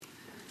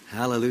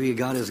Hallelujah.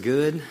 God is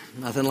good.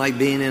 Nothing like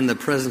being in the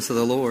presence of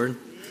the Lord.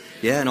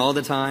 Yeah, and all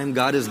the time,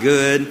 God is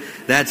good.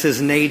 That's His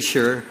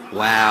nature.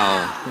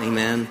 Wow.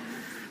 Amen.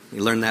 We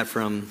learned that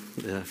from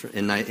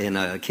in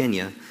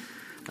Kenya.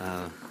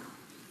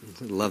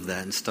 Love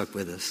that and stuck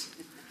with us.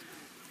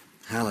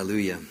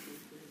 Hallelujah.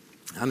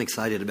 I'm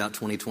excited about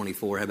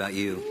 2024. How about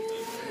you?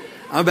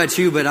 How about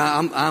you? But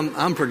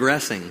I'm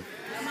progressing.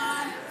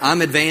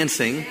 I'm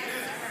advancing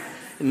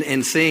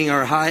and seeing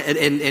our high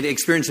and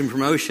experiencing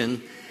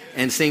promotion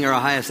and seeing our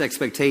highest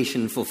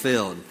expectation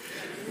fulfilled.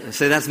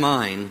 So that's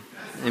mine.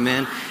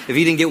 Amen. If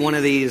you didn't get one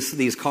of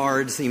these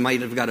cards, you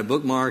might have got a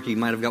bookmark. You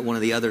might have got one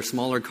of the other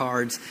smaller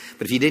cards.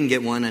 But if you didn't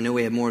get one, I know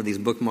we have more of these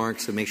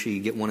bookmarks, so make sure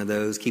you get one of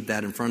those. Keep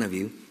that in front of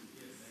you.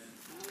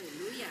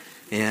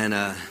 And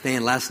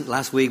man,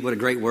 last week, what a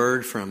great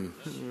word from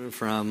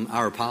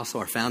our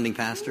apostle, our founding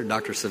pastor,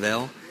 Dr.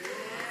 Savelle.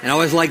 And I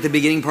always like the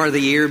beginning part of the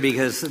year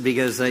because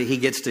he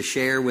gets to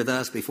share with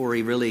us before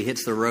he really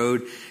hits the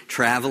road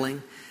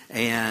traveling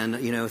and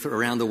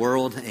around the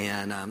world.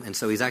 And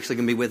so he's actually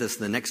going to be with us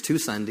the next 2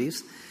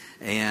 Sundays,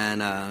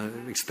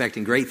 and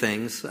expecting great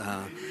things.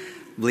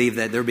 Believe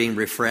that they're being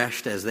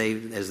refreshed as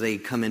they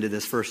come into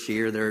this first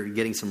year. They're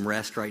getting some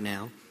rest right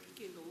now.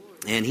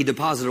 And he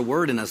deposited a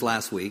word in us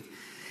last week.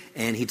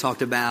 And he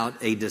talked about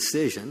a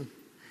decision,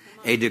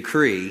 a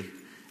decree,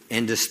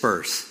 and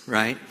disperse,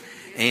 right?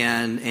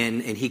 And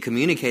he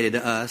communicated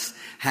to us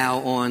how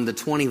on the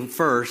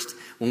 21st,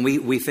 when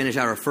we finish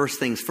out our First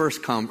Things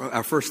First,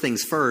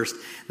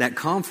 that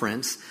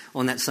conference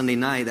on that Sunday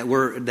night that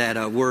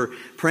we're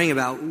praying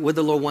about what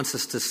the Lord wants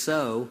us to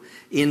sow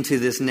into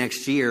this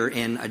next year.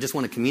 And I just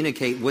want to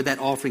communicate what that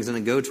offering is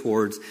going to go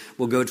towards.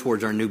 Will go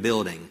towards our new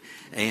building.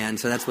 And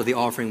so that's what the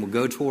offering will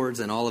go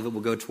towards, and all of it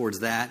will go towards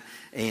that.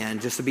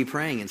 And just to be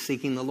praying and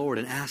seeking the Lord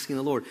and asking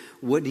the Lord,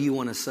 what do you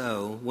want to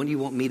sow? What do you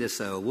want me to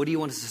sow? What do you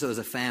want us to sow as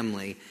a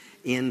family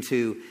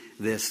into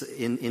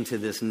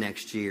this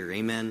next year?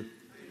 Amen.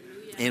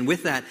 And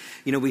with that,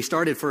 we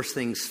started First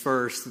Things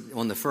First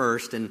on the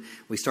 1st, and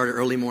we started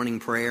early morning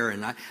prayer.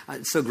 And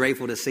I'm so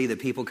grateful to see the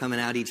people coming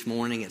out each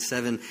morning at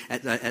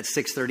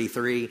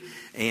 6:33.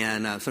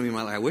 And some of you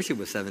might like, I wish it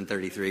was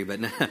 7:33, but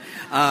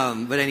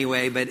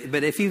anyway.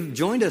 But if you've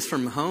joined us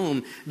from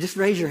home, just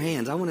raise your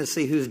hands. I want to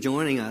see who's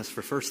joining us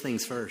for First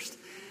Things First.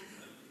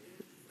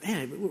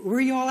 Man, where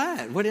are you all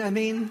at? What do I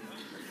mean?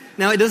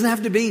 Now, it doesn't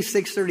have to be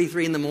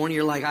 6:33 in the morning.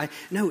 You're like,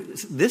 no.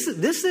 This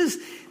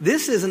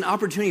is an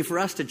opportunity for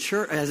us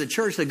as a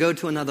church to go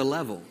to another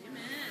level.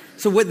 Amen.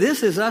 So what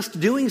this is us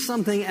doing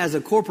something as a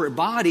corporate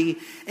body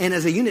and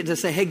as a unit to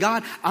say, hey,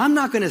 God, I'm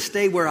not going to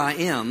stay where I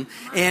am.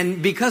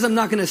 And because I'm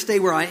not going to stay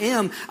where I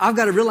am, I've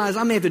got to realize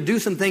I may have to do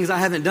some things I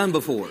haven't done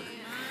before.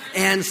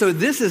 And so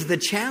this is the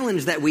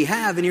challenge that we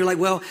have. And you're like,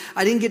 well,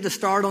 I didn't get to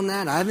start on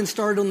that. I haven't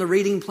started on the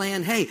reading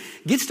plan. Hey,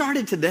 get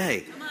started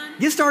today.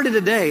 Get started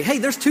today. Hey,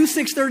 there's 2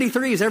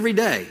 6:33s every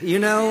day. You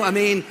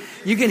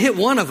can hit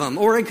one of them,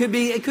 or it could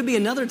be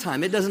another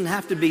time. It doesn't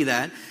have to be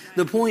that.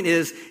 The point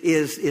is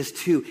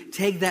to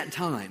take that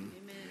time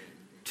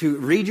to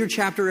read your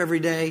chapter every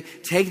day.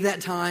 Take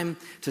that time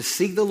to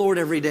seek the Lord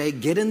every day.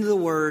 Get into the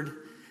Word.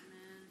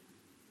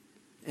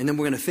 And then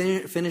we're going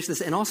to finish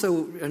this. And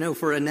also, I know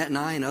for Annette and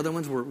I and other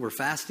ones, we're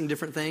fasting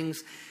different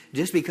things.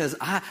 Just because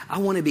I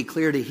want to be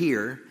clear to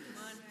hear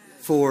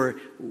for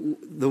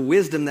the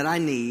wisdom that I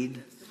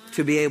need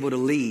to be able to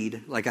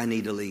lead like I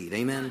need to lead.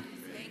 Amen?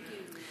 Thank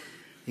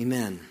you.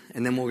 Amen.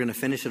 And then we're going to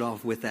finish it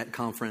off with that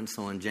conference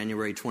on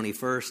January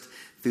 21st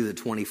through the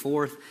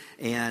 24th.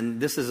 And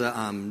this is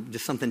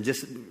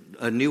just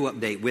a new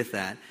update with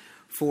that.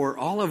 For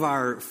all of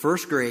our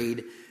first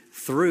grade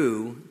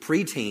through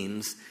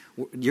preteens,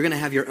 you're going to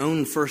have your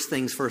own First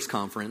Things First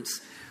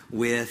conference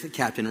with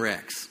Captain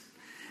Rex.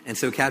 And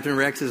so Captain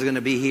Rex is going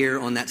to be here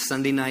on that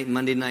Sunday night,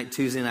 Monday night,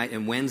 Tuesday night,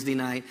 and Wednesday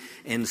night.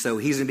 And so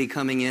he's going to be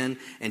coming in,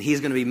 and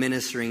he's going to be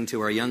ministering to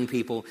our young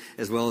people,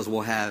 as well as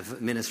we'll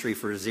have ministry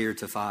for 0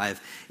 to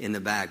 5 in the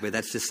back. But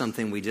that's just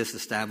something we just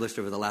established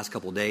over the last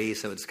couple of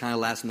days. So it's kind of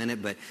last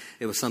minute, but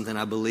it was something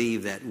I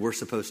believe that we're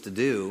supposed to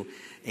do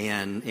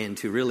and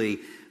to really,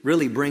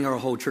 really bring our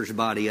whole church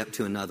body up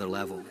to another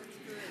level.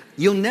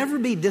 You'll never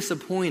be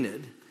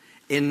disappointed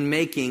in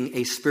making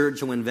a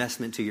spiritual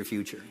investment to your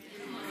future.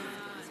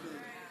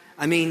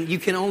 I mean, you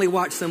can only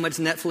watch so much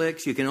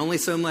Netflix. You can only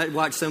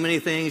watch so many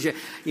things.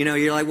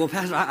 You're like, well,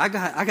 Pastor, I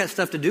got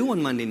stuff to do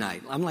on Monday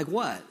night. I'm like,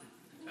 what?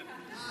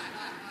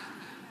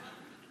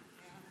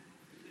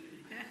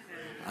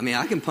 I mean,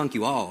 I can punk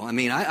you all. I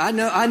mean, I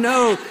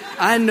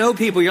know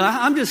people. You're like,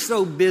 I'm just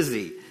so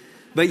busy,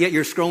 but yet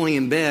you're scrolling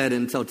in bed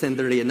until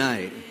 10:30 at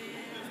night.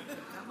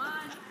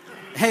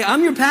 Hey,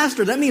 I'm your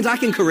pastor. That means I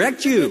can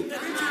correct you.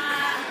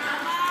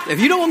 If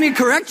you don't want me to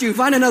correct you,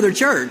 find another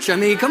church. I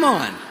mean, come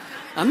on.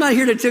 I'm not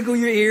here to tickle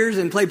your ears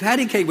and play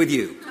patty cake with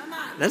you.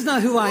 That's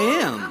not who I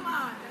am.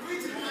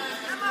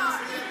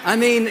 I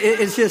mean,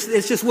 it's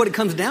just what it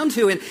comes down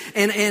to. And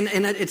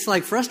it's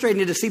like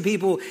frustrating to see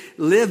people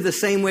live the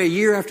same way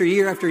year after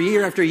year after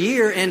year after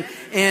year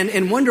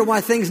and wonder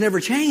why things never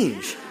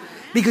change.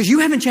 Because you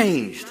haven't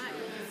changed.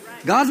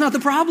 God's not the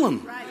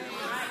problem.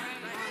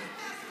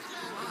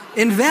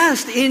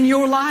 Invest in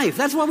your life.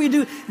 That's why we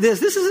do this.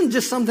 This isn't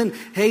just something,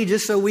 hey,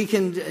 just so we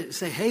can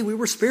say, hey, we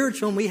were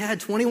spiritual and we had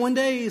 21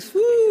 days.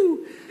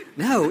 Woo!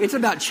 No, it's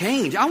about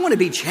change. I want to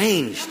be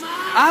changed.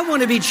 I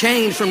want to be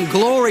changed from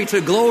glory to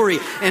glory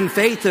and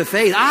faith to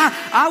faith.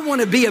 I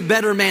want to be a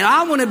better man.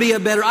 I want to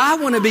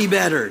be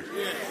better.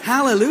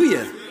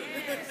 Hallelujah.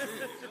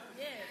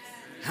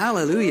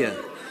 Hallelujah.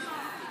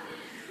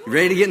 You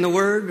ready to get in the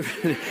Word?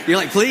 You're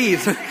like,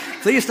 please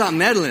stop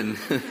meddling.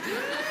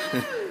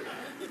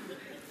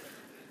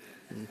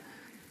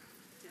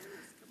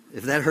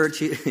 If that hurts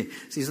you,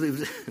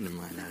 never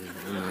mind.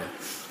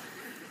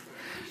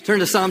 Turn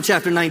to Psalm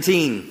chapter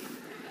 19.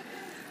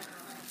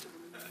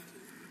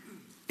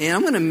 And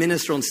I'm going to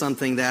minister on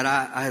something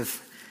that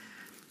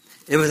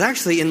it was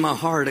actually in my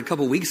heart a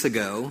couple weeks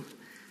ago.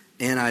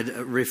 And I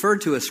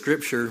referred to a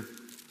scripture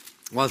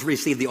while I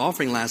received the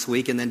offering last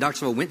week. And then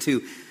Dr. Savelle went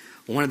to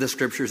one of the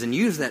scriptures and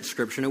used that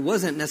scripture. And it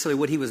wasn't necessarily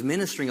what he was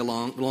ministering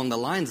along the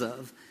lines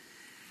of.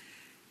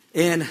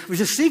 And I was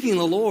just seeking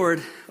the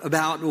Lord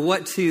about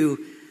what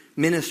to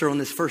minister on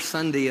this first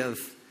Sunday of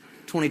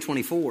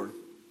 2024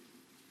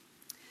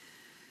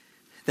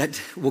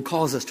 that will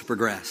cause us to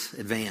progress,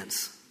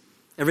 advance.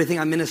 Everything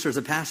I minister as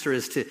a pastor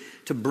is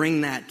to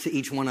bring that to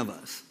each one of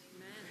us.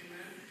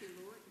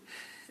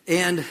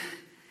 Amen.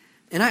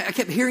 And I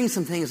kept hearing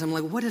some things. I'm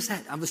like, what is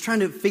that? I was trying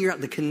to figure out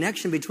the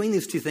connection between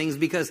these two things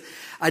because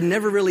I'd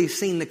never really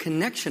seen the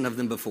connection of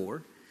them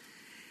before.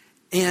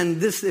 And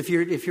this, if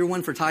you're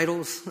one for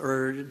titles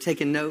or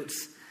taking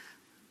notes,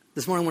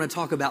 this morning I want to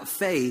talk about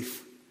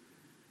faith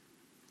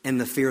and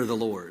the fear of the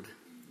Lord.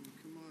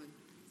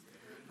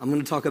 I'm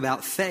going to talk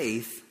about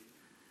faith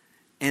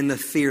and the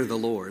fear of the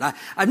Lord.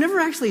 I've never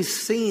actually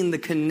seen the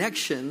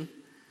connection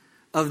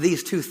of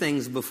these two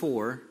things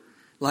before,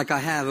 like I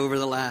have over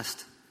the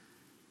last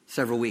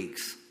several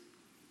weeks.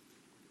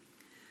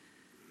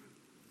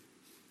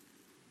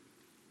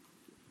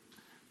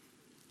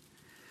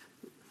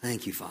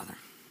 Thank you, Father.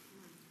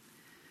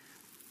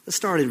 Let's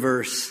start in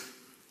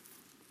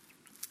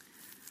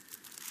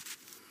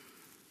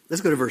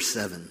let's go to verse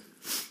 7.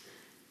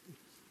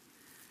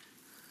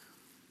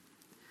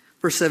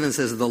 Verse 7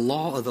 says, the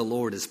law of the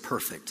Lord is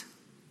perfect,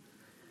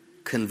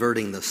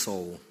 converting the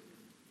soul.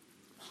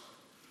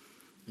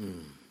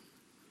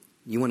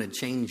 You want to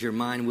change your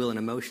mind, will, and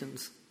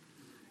emotions?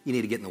 You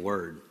need to get in the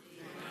Word.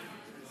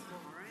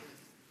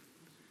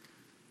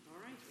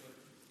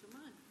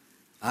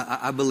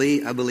 I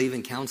believe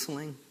in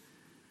counseling.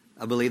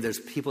 I believe there's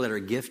people that are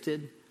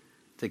gifted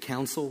to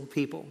counsel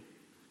people.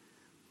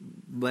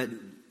 But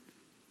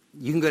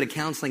you can go to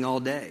counseling all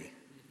day.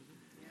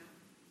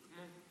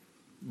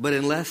 But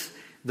unless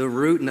the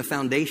root and the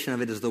foundation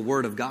of it is the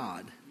Word of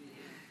God,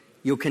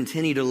 you'll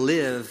continue to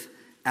live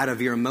out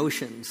of your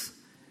emotions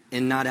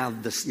and not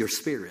out of your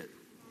spirit.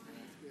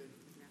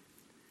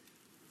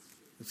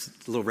 It's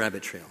a little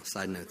rabbit trail,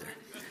 side note there.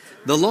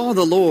 The law of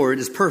the Lord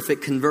is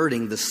perfect,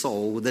 converting the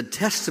soul. The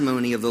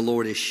testimony of the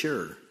Lord is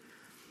sure,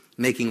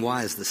 making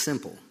wise the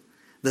simple.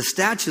 The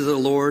statutes of the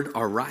Lord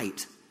are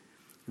right,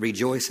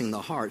 rejoicing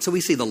the heart. So we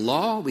see the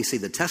law, we see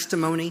the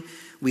testimony,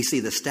 we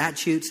see the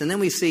statutes, and then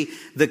we see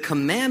the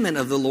commandment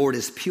of the Lord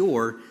is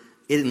pure.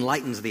 It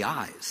enlightens the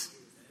eyes.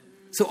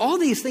 So all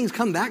these things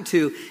come back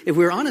to, if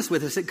we're honest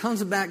with us, it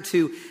comes back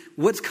to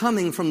what's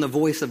coming from the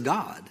voice of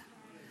God,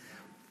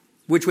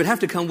 which would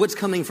have to come what's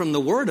coming from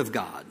the Word of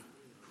God,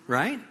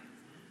 right?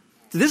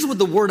 So this is what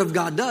the Word of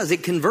God does.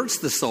 It converts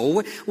the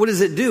soul. What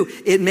does it do?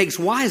 It makes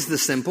wise the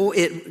simple.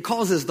 It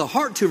causes the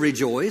heart to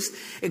rejoice.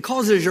 It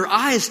causes your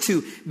eyes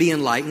to be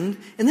enlightened.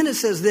 And then it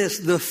says this,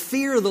 the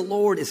fear of the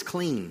Lord is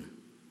clean.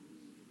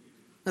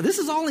 Now this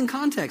is all in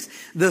context.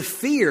 The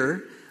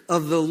fear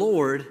of the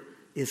Lord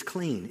is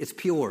clean. It's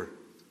pure.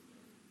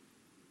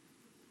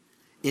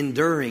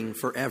 Enduring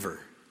forever.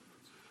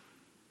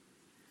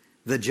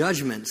 The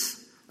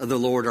judgments of the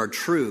Lord are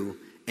true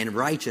and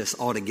righteous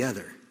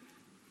altogether.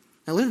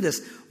 Now look at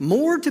this.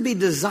 More to be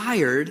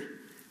desired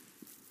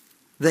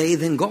they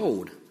than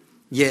gold,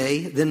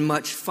 yea, than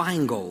much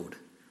fine gold.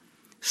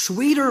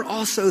 Sweeter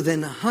also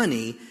than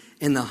honey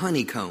in the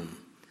honeycomb.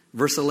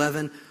 Verse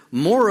 11,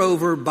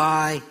 moreover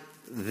by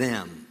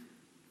them.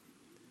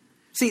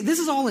 See, this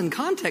is all in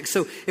context.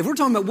 So if we're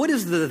talking about what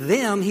is the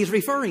them he's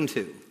referring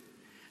to.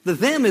 The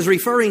them is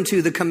referring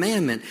to the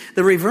commandment.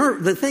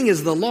 The thing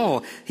is the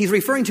law. He's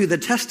referring to the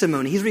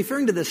testimony. He's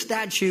referring to the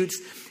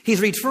statutes.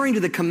 He's referring to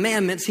the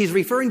commandments. He's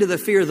referring to the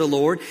fear of the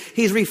Lord.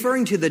 He's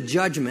referring to the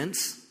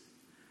judgments.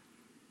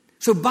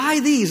 So by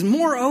these,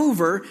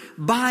 moreover,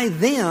 by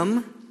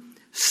them,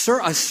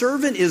 a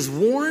servant is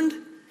warned,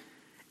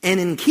 and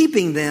in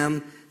keeping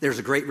them, there's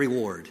a great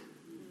reward.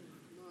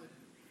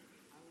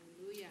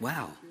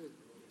 Wow.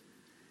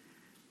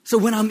 So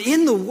when I'm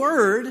in the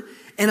Word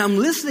and I'm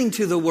listening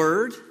to the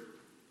Word,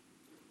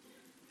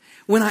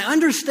 when I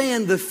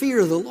understand the fear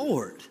of the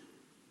Lord,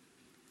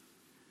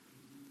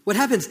 what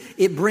happens?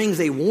 It brings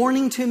a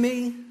warning to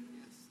me.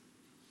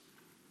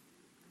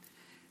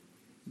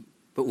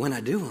 But when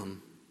I do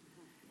them,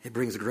 it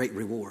brings a great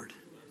reward.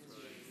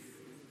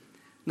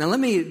 Now let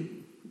me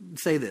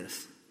say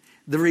this.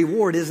 The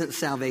reward isn't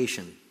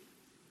salvation.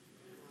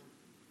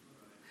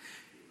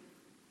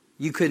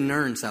 You couldn't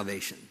earn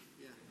salvation.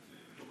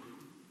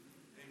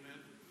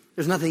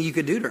 There's nothing you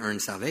could do to earn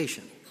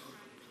salvation.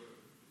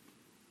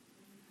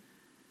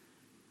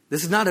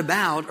 This is not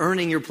about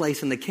earning your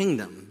place in the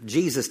kingdom.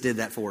 Jesus did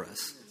that for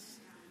us.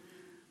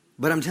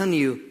 But I'm telling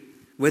you,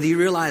 whether you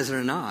realize it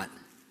or not,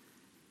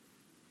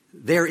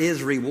 there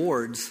is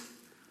rewards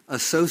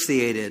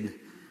associated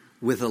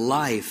with a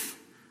life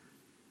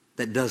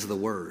that does the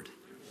word.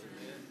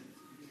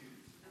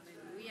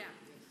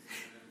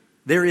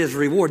 There is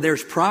reward,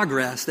 there's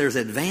progress, there's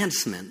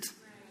advancement,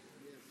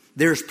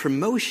 there's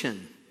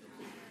promotion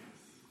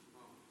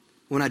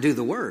when I do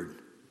the word.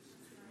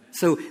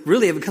 So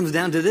really, if it comes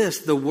down to this,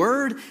 the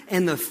word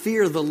and the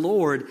fear of the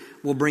Lord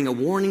will bring a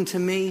warning to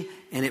me,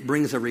 and it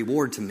brings a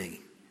reward to me.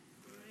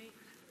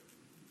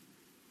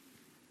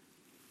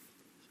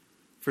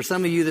 For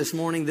some of you this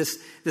morning, this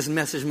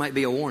message might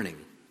be a warning.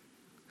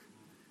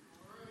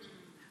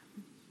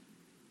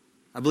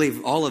 I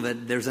believe all of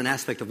it, there's an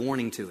aspect of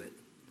warning to it.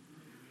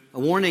 A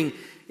warning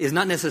is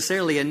not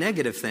necessarily a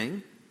negative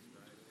thing.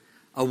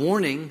 A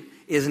warning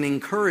is an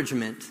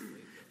encouragement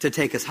to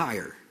take us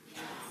higher.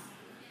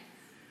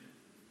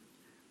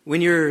 When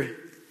your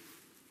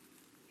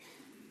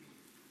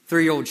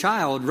 3-year-old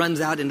child runs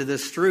out into the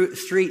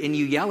street and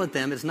you yell at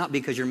them, it's not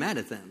because you're mad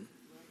at them.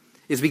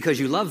 It's because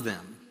you love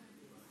them.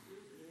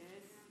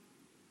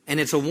 And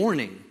it's a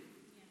warning.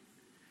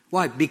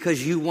 Why?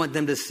 Because you want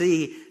them to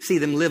see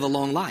them live a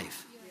long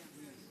life.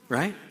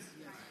 Right?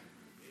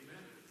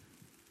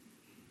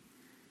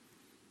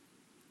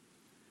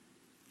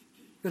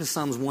 Go to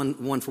Psalms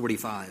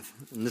 145.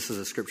 And this is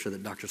a scripture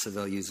that Dr.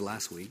 Savelle used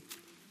last week.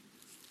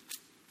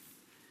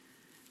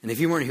 And if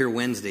you weren't here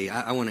Wednesday,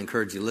 I want to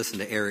encourage you to listen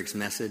to Eric's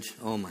message.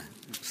 Oh my,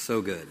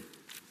 so good.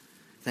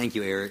 Thank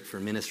you, Eric, for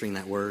ministering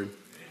that word.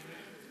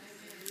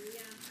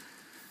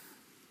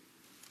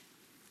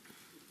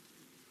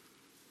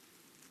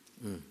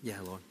 Yeah,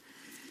 Lord.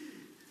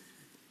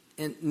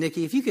 And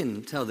Nikki, if you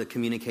can tell the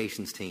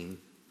communications team,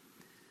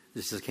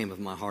 this just came with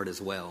my heart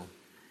as well.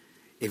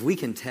 If we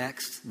can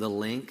text the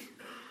link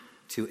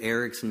to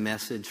Eric's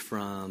message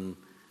from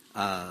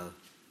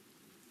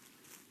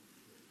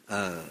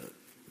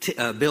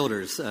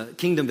Builders,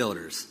 Kingdom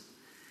Builders,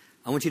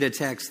 I want you to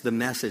text the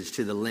message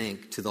to the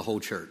link to the whole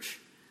church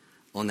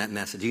on that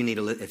message. You need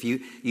to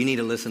you need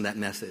to listen to that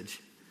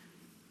message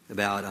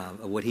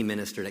about what he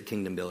ministered at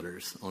Kingdom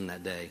Builders on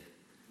that day.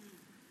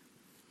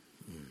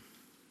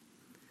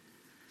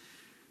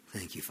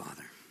 Thank you,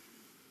 Father.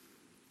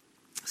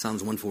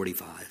 Psalms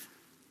 145.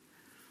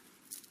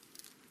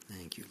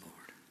 Thank you, Lord.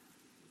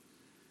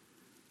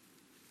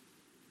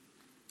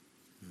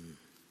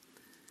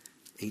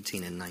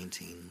 18 and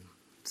 19.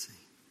 Let's see.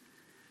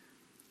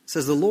 It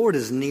says, the Lord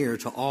is near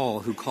to all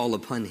who call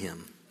upon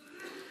him,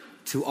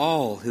 to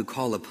all who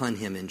call upon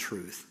him in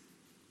truth.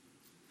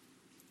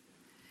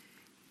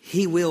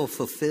 He will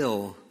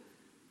fulfill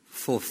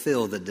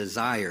the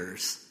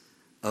desires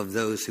of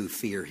those who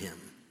fear him.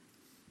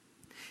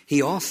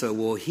 He also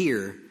will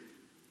hear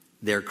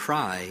their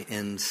cry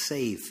and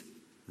save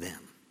them.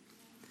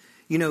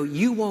 You know,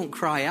 you won't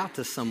cry out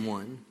to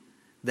someone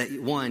that,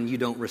 one, you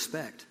don't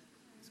respect.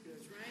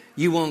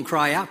 You won't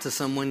cry out to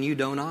someone you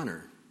don't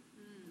honor.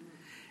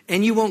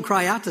 And you won't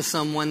cry out to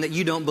someone that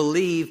you don't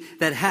believe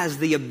that has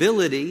the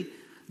ability,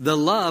 the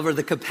love, or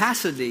the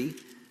capacity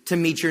to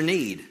meet your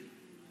need.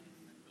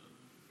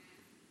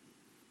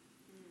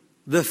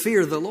 The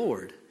fear of the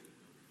Lord.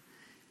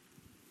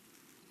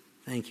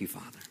 Thank you,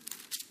 Father.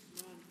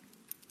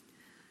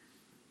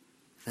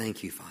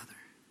 Thank you, Father.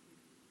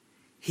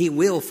 He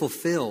will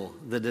fulfill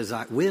the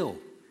desire.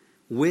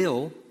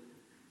 Will.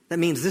 That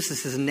means this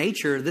is his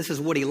nature. This is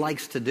what he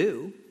likes to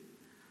do.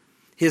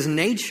 His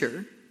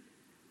nature.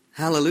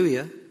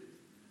 Hallelujah.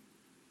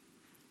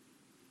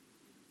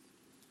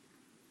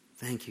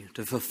 Thank you.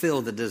 To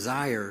fulfill the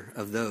desire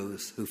of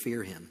those who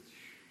fear him.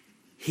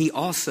 He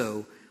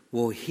also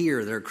will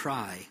hear their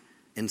cry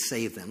and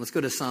save them. Let's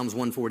go to Psalms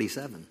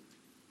 147.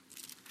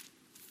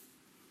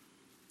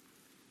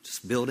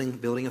 Just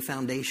building a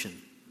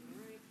foundation.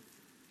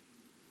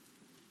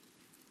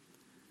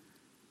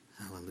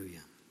 Hallelujah.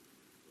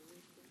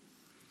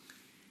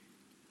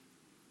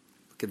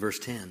 Look at verse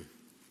 10.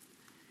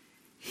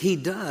 He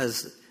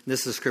does,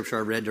 this is a scripture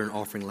I read during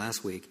offering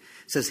last week.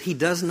 It says, he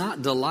does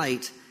not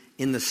delight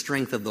in the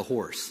strength of the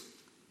horse.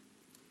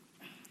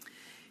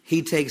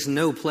 He takes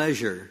no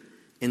pleasure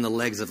in the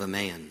legs of a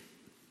man.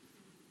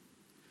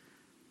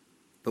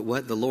 But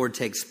what? The Lord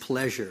takes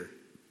pleasure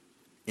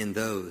in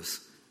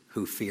those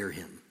who fear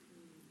him.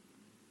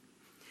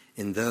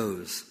 In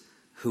those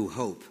who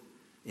hope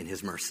in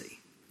his mercy.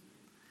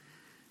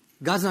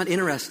 God's not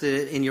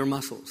interested in your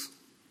muscles.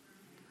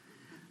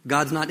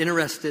 God's not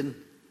interested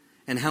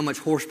in how much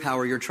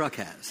horsepower your truck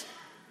has.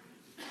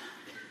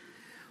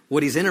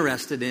 What he's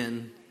interested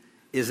in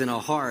is in a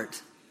heart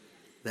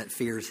that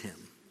fears him.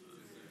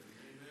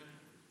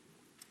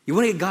 You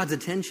want to get God's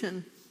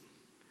attention?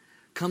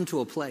 Come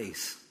to a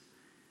place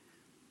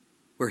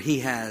where he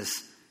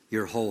has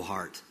your whole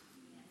heart.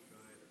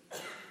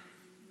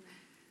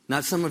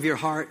 Not some of your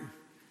heart.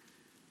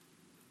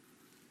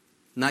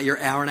 Not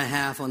your hour and a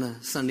half on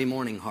a Sunday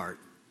morning heart.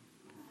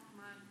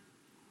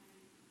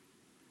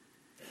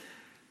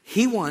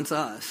 He wants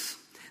us.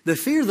 The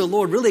fear of the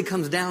Lord really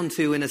comes down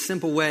to, in a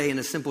simple way, in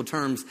a simple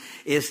terms,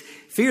 is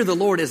fear of the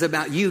Lord is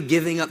about you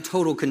giving up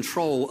total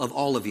control of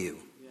all of you.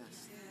 Yes.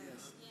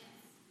 Yes.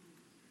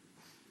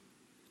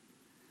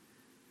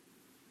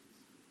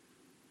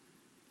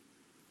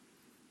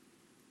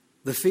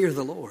 The fear of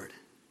the Lord.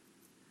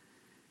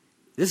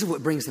 This is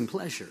what brings him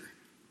pleasure.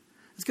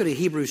 Let's go to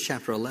Hebrews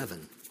chapter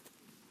 11.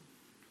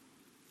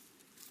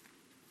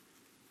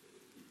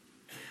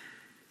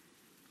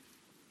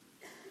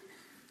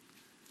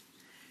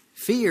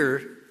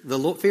 Fearing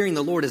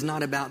the Lord is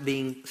not about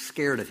being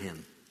scared of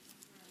him.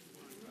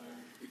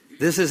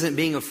 This isn't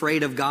being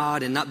afraid of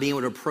God and not being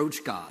able to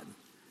approach God.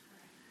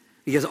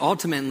 Because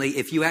ultimately,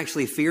 if you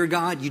actually fear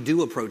God, you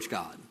do approach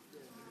God.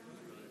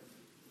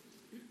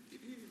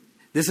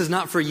 This is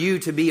not for you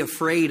to be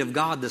afraid of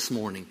God this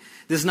morning.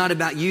 This is not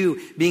about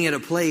you being at a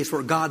place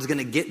where God's going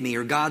to get me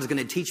or God's going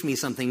to teach me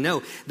something.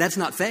 No, that's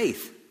not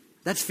faith.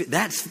 That's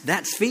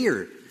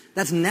fear.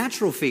 That's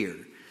natural fear.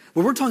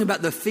 But we're talking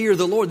about the fear of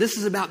the Lord. This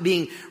is about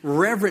being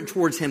reverent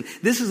towards him.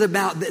 This is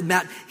about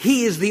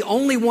he is the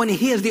only one.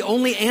 He is the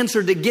only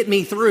answer to get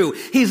me through.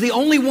 He's the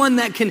only one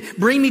that can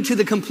bring me to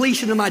the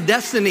completion of my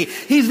destiny.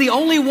 He's the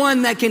only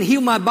one that can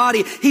heal my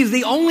body. He's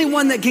the only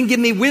one that can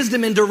give me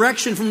wisdom and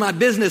direction for my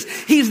business.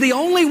 He's the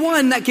only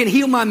one that can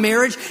heal my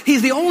marriage.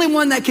 He's the only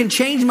one that can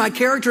change my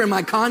character and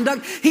my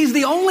conduct. He's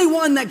the only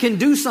one that can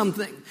do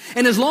something.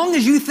 And as long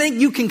as you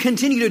think you can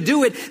continue to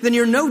do it, then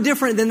you're no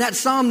different than that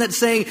psalm that's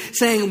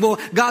saying, well,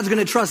 God's going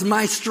to trust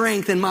my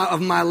strength and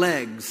of my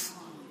legs.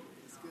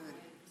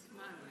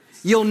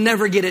 You'll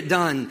never get it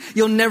done.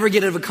 You'll never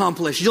get it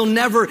accomplished. You'll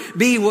never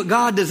be what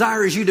God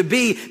desires you to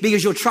be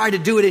because you'll try to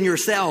do it in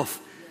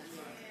yourself.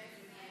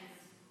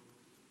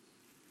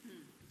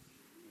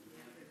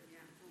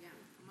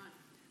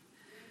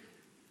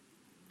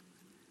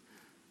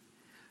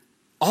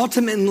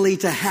 Ultimately,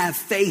 to have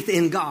faith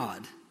in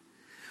God,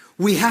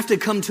 we have to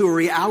come to a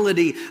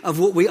reality of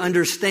what we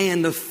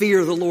understand the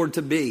fear of the Lord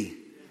to be.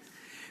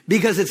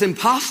 Because it's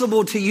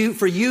impossible for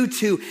you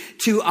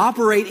to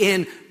operate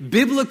in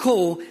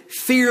biblical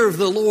fear of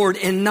the Lord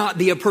and not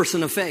be a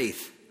person of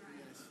faith.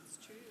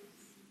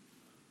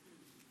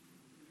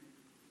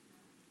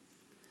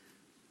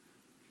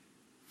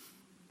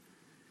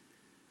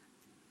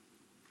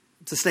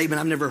 It's a statement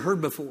I've never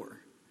heard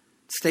before.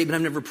 It's a statement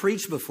I've never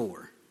preached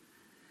before.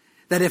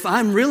 That if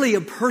I'm really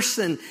a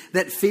person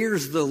that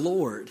fears the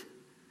Lord,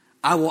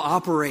 I will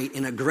operate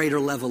in a greater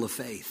level of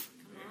faith.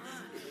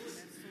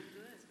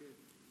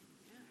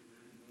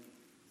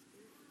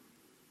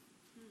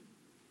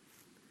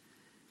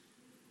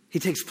 He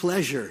takes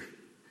pleasure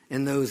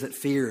in those that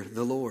fear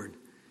the Lord.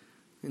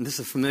 And this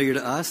is familiar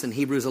to us in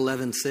Hebrews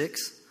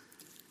 11:6.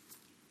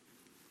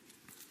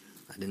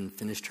 I didn't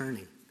finish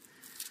turning.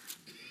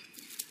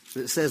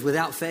 But it says,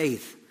 without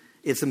faith,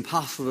 it's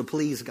impossible to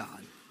please God.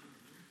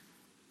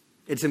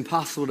 It's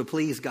impossible to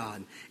please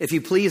God. If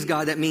you please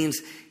God, that means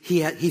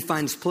he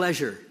finds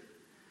pleasure.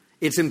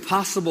 It's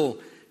impossible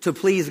to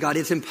please God.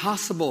 It's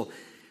impossible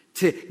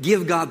to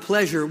give God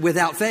pleasure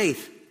without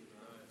faith.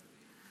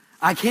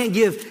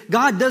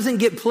 God doesn't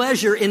get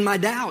pleasure in my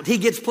doubt. He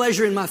gets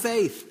pleasure in my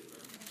faith.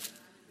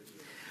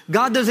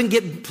 God doesn't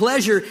get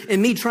pleasure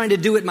in me trying to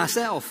do it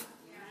myself.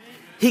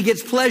 He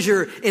gets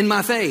pleasure in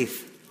my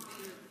faith.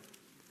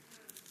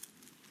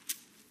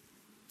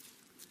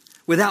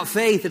 Without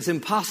faith, it's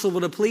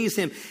impossible to please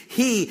him.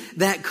 He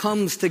that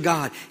comes to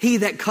God.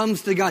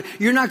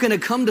 You're not going to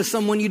come to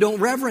someone you don't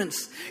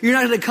reverence. You're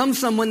not going to come to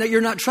someone that you're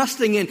not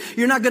trusting in.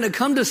 You're not going to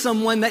come to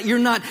someone that you're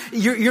not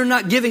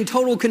giving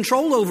total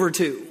control over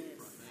to.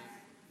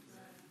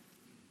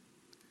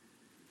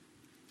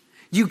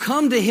 You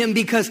come to him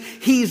because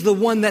he's the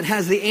one that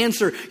has the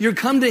answer. You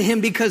come to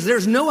him because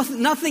there's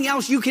nothing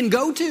else you can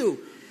go to.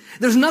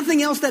 There's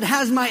nothing else that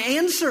has my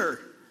answer.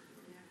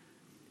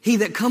 He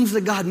that comes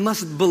to God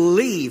must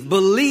believe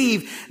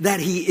that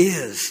he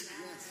is.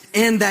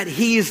 And that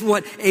he's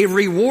a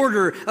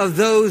rewarder of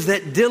those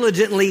that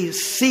diligently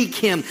seek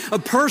him. A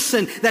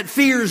person that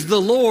fears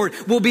the Lord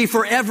will be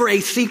forever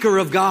a seeker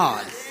of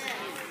God.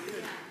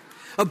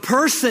 A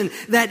person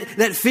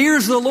that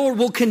fears the Lord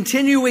will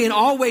continually and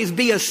always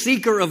be a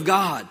seeker of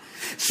God.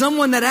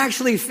 Someone that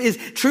actually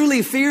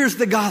truly fears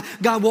the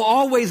God will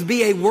always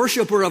be a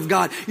worshiper of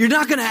God. You're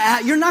not going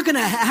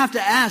to have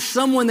to ask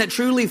someone that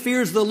truly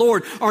fears the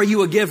Lord, are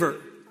you a giver?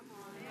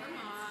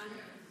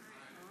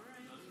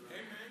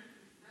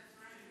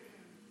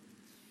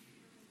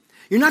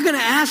 You're not going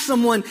to ask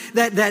someone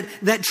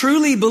that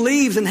truly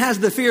believes and has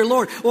the fear of the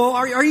Lord, well,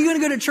 are you going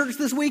to go to church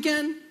this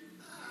weekend?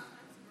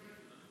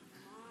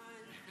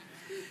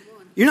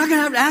 You're not going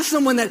to have to ask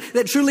someone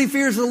that truly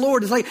fears the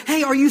Lord. It's like,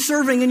 hey, are you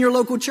serving in your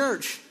local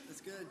church? That's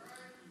good.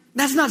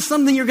 That's not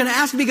something you're going to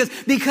ask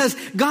because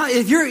God,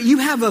 if you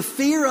have a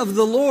fear of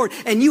the Lord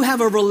and you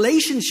have a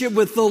relationship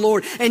with the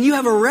Lord and you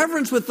have a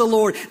reverence with the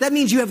Lord, that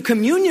means you have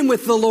communion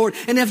with the Lord.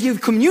 And if you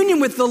have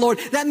communion with the Lord,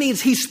 that means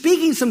He's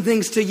speaking some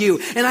things to you.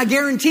 And I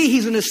guarantee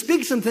He's going to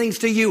speak some things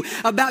to you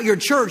about your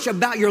church,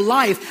 about your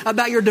life,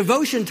 about your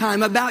devotion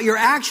time, about your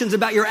actions,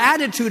 about your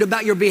attitude,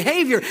 about your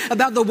behavior,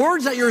 about the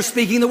words that you're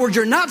speaking, the words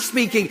you're not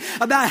speaking,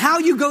 about how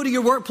you go to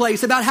your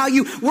workplace, about how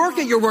you work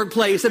at your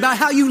workplace, about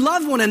how you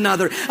love one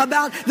another,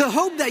 about the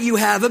hope that you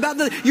have,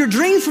 about your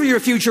dreams for your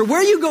future,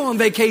 where you go on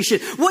vacation,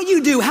 what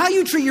you do, how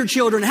you treat your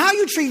children, how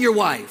you treat your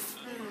wife.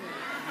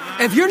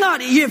 If you're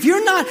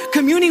not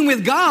communing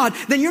with God,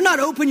 then you're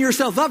not opening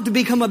yourself up to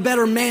become a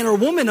better man or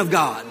woman of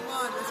God.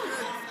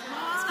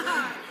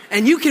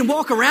 And you can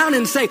walk around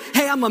and say,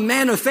 hey, I'm a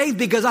man of faith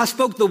because I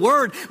spoke the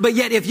word. But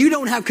yet if you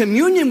don't have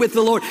communion with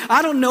the Lord,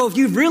 I don't know if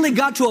you've really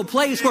got to a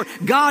place where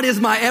God is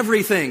my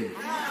everything.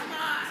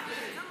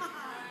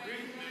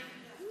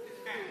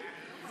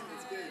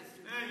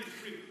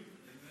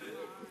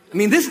 I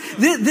mean, this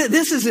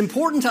is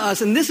important to us,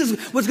 and this is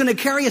what's going to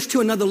carry us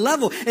to another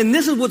level, and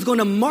this is what's going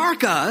to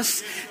mark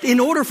us in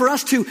order for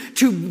us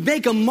to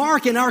make a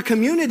mark in our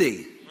community.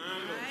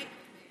 Right.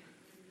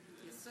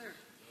 Yes, sir.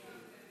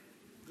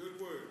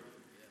 Good word.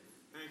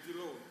 Thank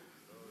you, Lord.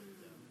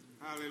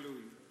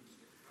 Hallelujah.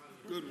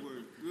 Good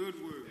word.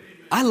 Good word.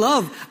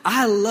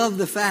 I love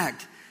the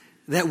fact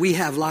that we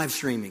have live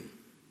streaming,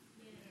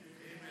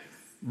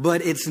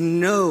 but it's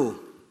no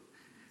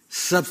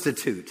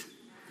substitute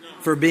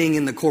for being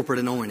in the corporate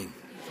anointing.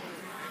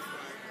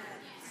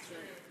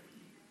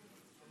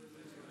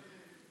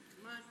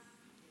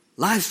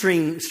 Live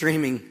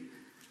streaming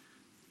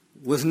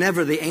was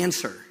never the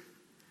answer.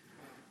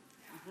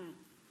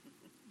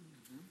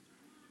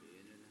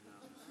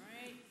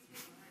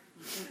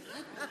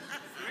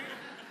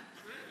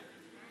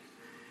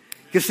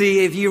 Because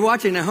see, if you're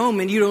watching at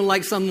home and you don't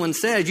like someone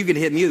says, you can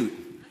hit mute.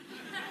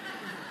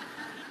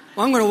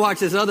 Well, I'm going to watch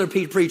this other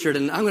preacher,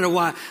 and I'm going to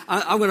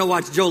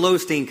watch Joel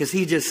Osteen because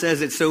he just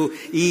says it so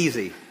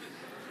easy.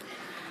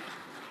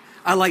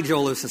 I like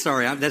Joel Osteen.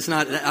 Sorry, that's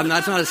not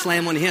a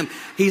slam on him.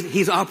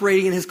 He's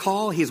operating in his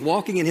call. He's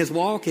walking in his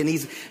walk, and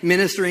he's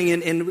ministering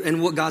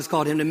in what God's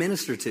called him to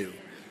minister to.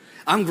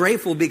 I'm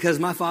grateful because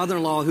my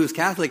father-in-law, who's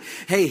Catholic,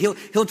 hey,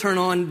 he'll turn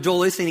on Joel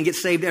Osteen and get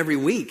saved every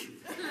week.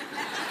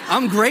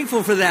 I'm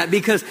grateful for that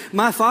because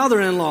my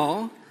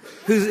father-in-law,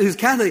 who's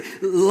Catholic,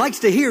 likes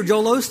to hear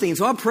Joel Osteen.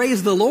 So I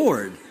praise the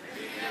Lord.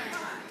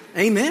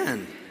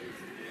 Amen.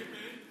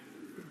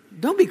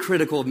 Don't be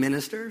critical of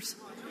ministers.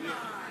 There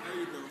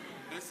you go.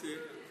 That's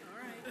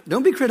it.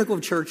 Don't be critical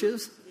of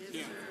churches.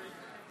 Yes, sir.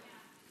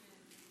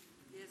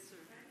 Yes, sir.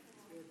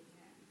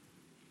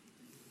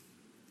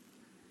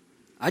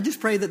 I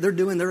just pray that they're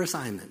doing their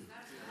assignment.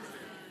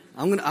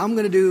 I'm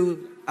going to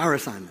do our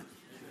assignment.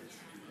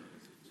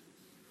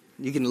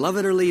 You can love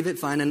it or leave it.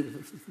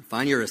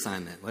 Find your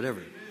assignment,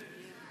 whatever.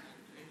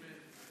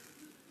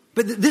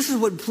 But this is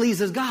what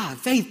pleases God.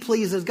 Faith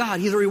pleases God.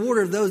 He's a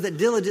rewarder of those that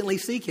diligently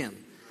seek Him.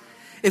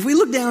 If we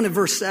look down at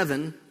verse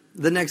 7,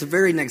 the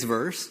very next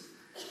verse,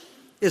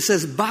 it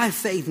says, by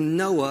faith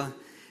Noah,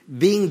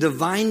 being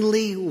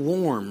divinely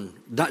warned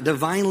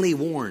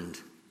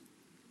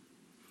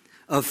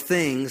of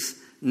things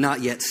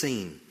not yet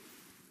seen.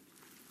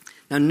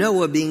 Now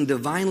Noah being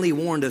divinely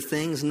warned of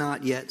things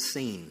not yet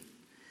seen.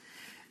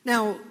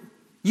 Now,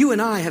 you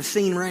and I have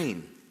seen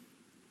rain.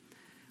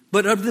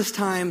 But of this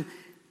time,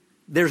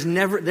 there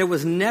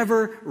was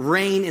never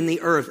rain in the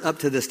earth up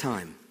to this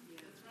time.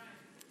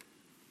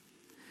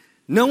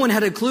 No one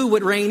had a clue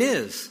what rain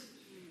is.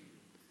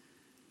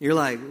 You're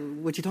like,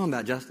 what you talking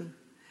about, Justin?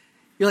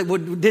 You're like, well,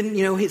 didn't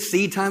hit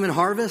seed time and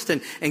harvest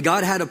and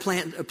God had a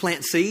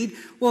plant seed?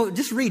 Well,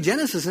 just read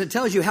Genesis and it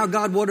tells you how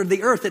God watered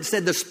the earth. It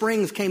said the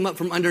springs came up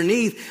from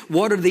underneath,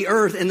 watered the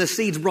earth, and the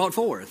seeds brought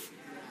forth.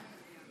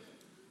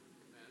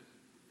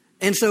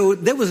 And so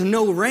there was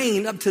no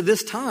rain up to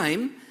this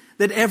time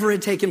that ever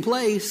had taken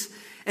place.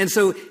 And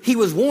so he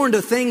was warned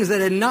of things that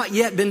had not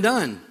yet been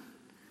done.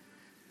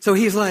 So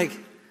he's like,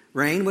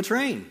 rain, what's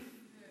rain?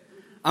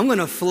 I'm going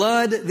to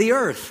flood the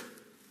earth.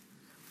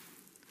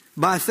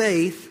 By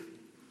faith,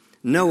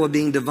 Noah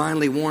being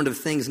divinely warned of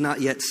things not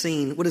yet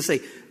seen, what does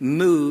it say?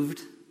 Moved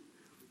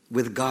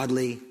with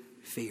godly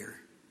fear.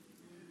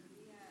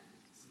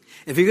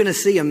 If you're going to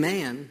see a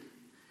man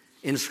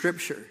in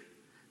Scripture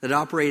that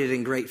operated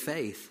in great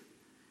faith,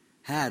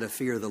 had a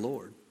fear of the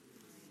Lord.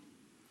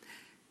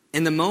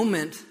 And the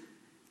moment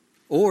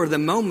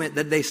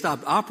that they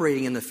stopped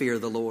operating in the fear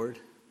of the Lord,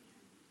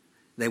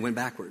 they went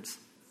backwards.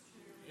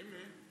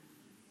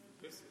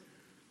 Amen.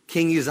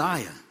 King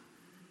Uzziah.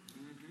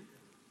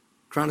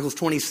 Chronicles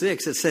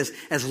 26, it says,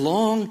 as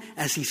long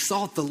as he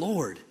sought the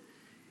Lord,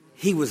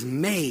 he was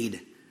made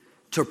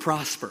to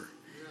prosper.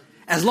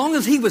 As long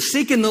as he was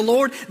seeking the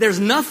Lord, there's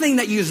nothing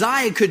that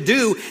Uzziah could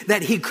do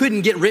that he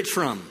couldn't get rich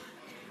from.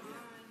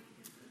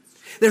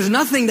 There's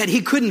nothing that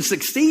he couldn't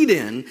succeed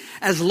in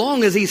as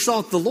long as he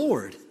sought the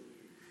Lord.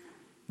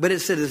 But it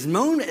said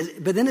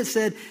but then it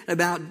said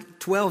about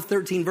 12,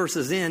 13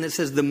 verses in, it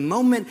says the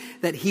moment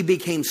that he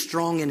became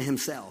strong in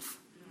himself.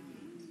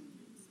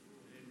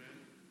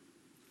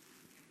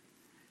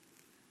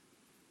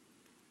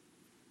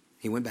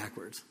 He went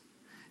backwards.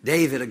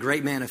 David, a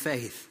great man of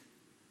faith.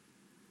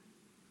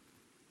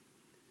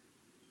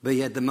 But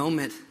yet the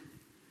moment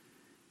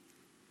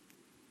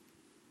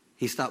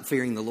he stopped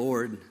fearing the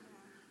Lord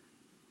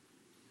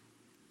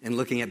and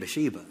looking at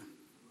Bathsheba,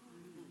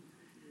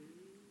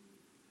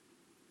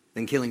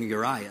 then killing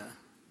Uriah,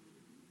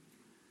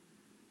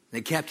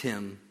 they kept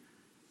him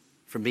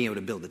from being able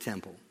to build the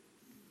temple.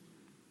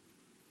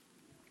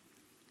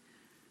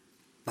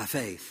 By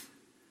faith,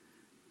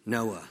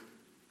 Noah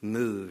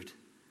moved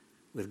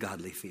with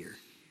godly fear.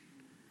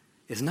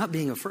 It's not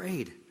being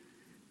afraid.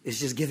 It's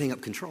just giving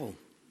up control.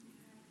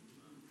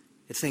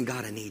 It's saying,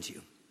 God, I need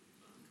you.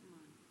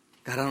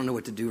 God, I don't know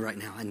what to do right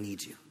now. I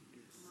need you.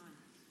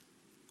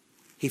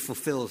 He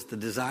fulfills the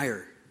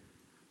desire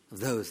of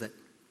those that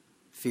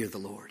fear the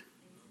Lord.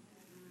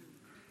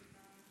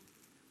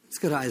 Let's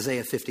go to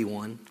Isaiah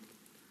 51.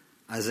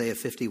 Isaiah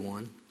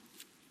 51.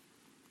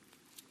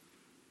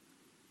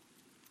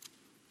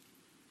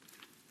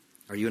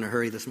 Are you in a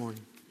hurry this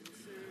morning?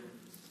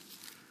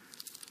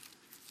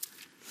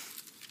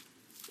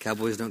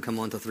 Cowboys don't come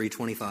on till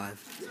 3:25.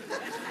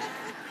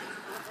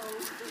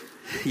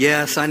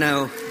 Yes, I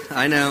know.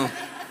 I know.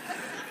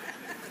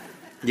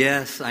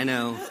 Yes, I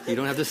know. You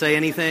don't have to say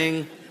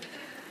anything.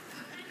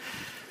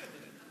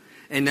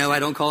 And no, I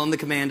don't call them the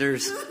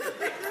Commanders.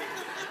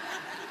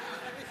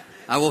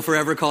 I will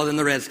forever call them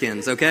the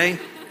Redskins, okay?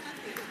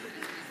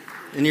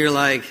 And you're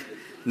like,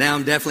 now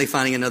I'm definitely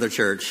finding another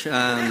church.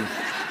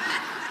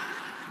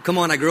 Come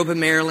on, I grew up in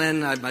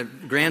Maryland. My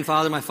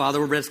grandfather, my father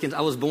were Redskins.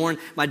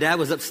 My dad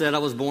was upset I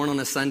was born on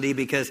a Sunday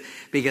because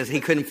he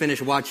couldn't finish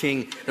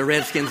watching the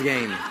Redskins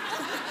game.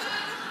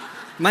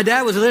 My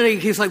dad was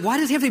he was like, why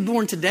does he have to be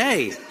born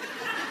today?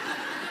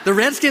 The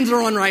Redskins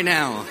are on right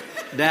now.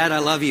 Dad, I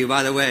love you,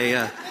 by the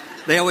way.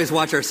 They always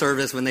watch our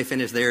service when they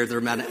finish theirs. They're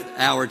about an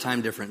hour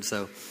time difference.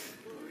 So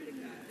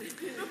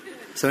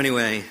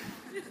anyway.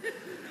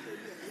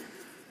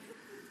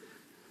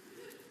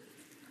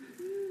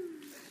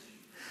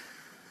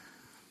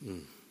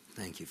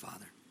 Thank you,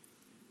 Father.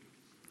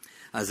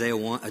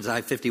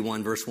 Isaiah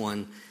 51, verse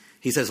 1,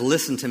 he says,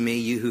 listen to me,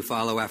 you who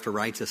follow after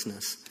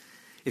righteousness.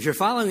 If you're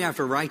following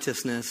after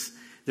righteousness,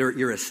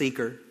 you're a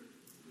seeker.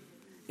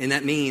 And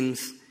that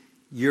means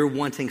you're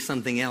wanting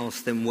something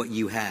else than what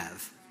you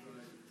have.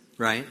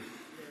 Right?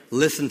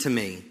 Listen to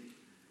me.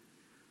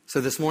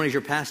 So this morning as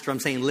your pastor, I'm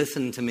saying,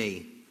 listen to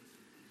me.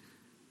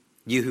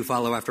 You who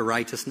follow after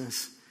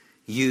righteousness.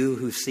 You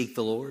who seek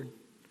the Lord.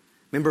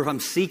 Remember, if I'm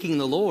seeking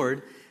the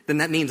Lord, then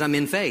that means I'm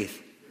in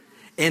faith.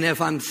 And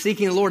if I'm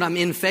seeking the Lord, I'm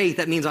in faith.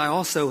 That means I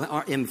also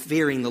am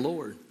fearing the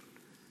Lord.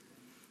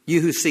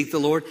 You who seek the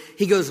Lord.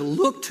 He goes,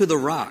 look to the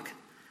rock.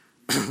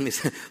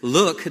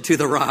 Look to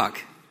the rock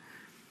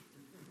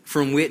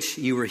from which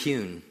you were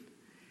hewn,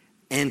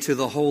 and to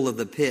the hole of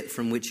the pit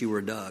from which you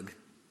were dug.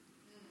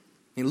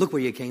 I mean, look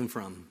where you came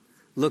from.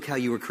 Look how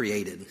you were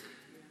created.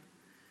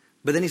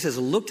 But then he says,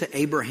 look to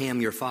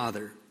Abraham your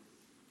father,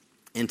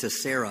 and to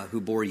Sarah who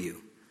bore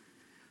you.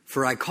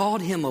 For I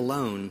called him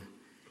alone,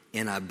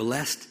 and I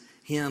blessed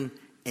him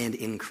and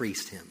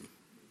increased him.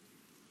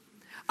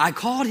 I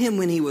called him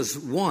when he was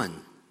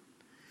one,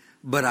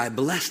 but I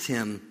blessed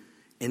him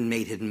and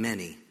made him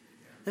many.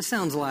 That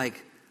sounds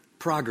like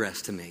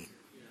progress to me.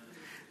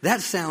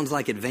 That sounds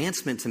like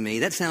advancement to me.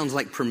 That sounds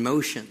like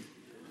promotion.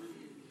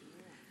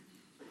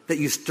 That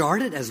you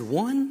started as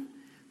one,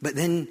 but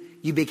then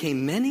you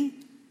became many.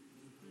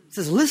 It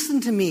says,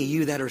 listen to me,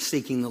 you that are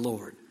seeking the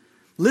Lord.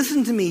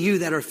 Listen to me, you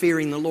that are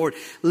fearing the Lord.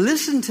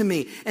 Listen to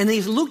me. And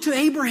then look to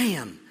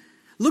Abraham.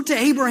 Look to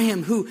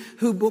Abraham who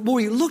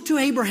bore you. Look to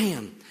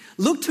Abraham.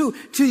 Look to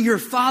your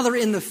father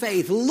in the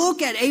faith.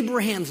 Look at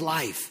Abraham's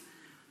life.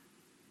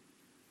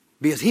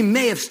 Because he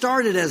may have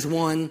started as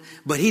one,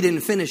 but he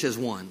didn't finish as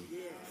one.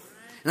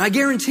 And I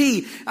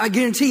guarantee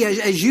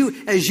as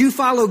you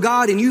follow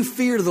God and you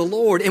fear the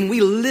Lord and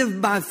we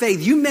live by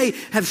faith, you may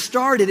have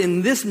started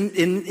in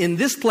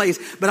this place,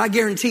 but I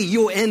guarantee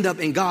you'll end up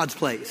in God's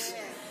place.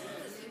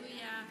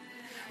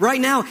 Right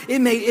now, it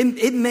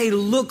may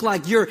look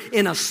like you're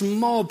in a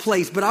small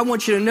place, but I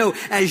want you to know,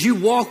 as you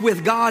walk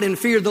with God and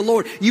fear the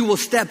Lord, you will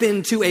step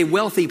into a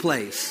wealthy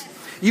place.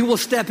 You will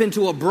step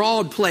into a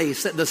broad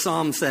place, that the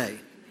Psalms say.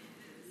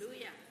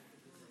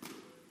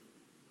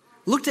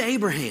 Look to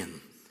Abraham.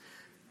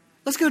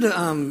 Let's go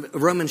to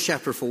Romans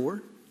chapter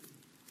 4.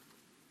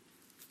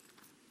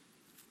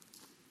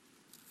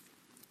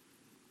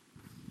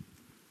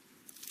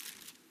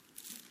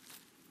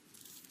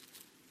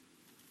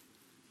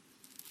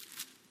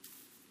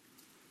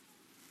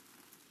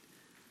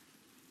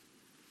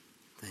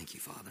 Thank you,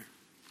 Father.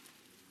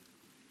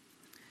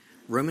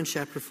 Romans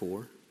chapter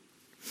 4.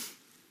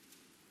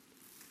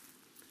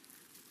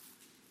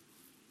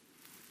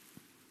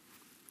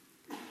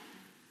 Thank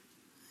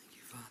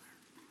you, Father.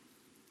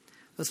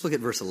 Let's look at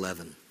verse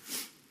 11.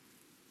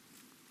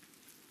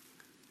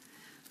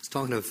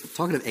 talking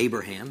of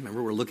Abraham.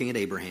 Remember, we're looking at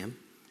Abraham.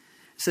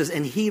 It says,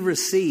 and he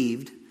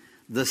received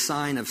the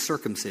sign of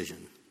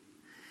circumcision,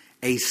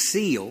 a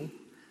seal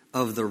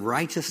of the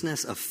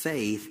righteousness of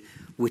faith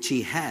which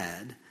he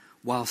had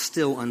while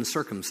still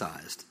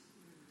uncircumcised.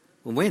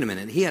 Well, wait a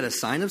minute. He had a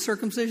sign of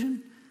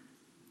circumcision?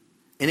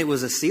 And it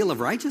was a seal of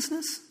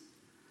righteousness,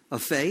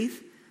 of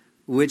faith,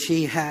 which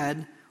he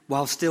had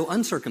while still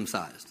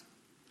uncircumcised.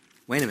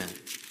 Wait a minute.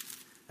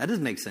 That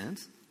doesn't make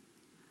sense.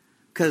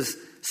 Because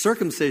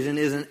circumcision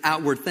is an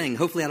outward thing.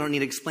 Hopefully I don't need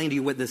to explain to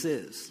you what this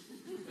is.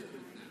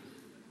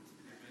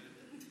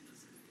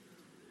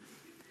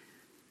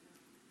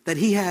 That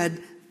he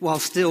had while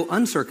still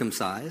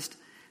uncircumcised,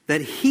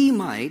 that he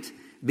might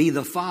be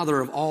the father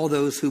of all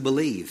those who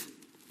believe.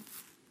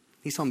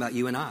 He's talking about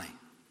you and I.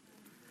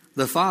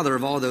 The father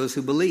of all those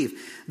who believe.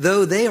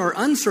 Though they are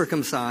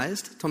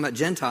uncircumcised, talking about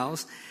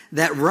Gentiles,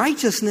 that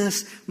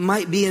righteousness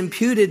might be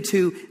imputed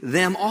to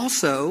them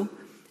also,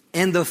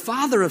 and the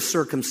father of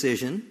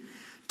circumcision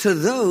to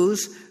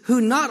those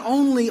who not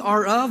only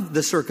are of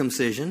the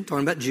circumcision,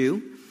 talking about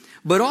Jew,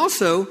 but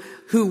also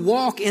who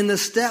walk in the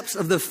steps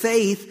of the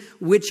faith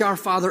which our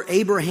father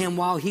Abraham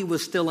while he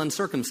was still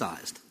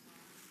uncircumcised.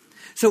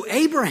 So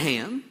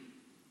Abraham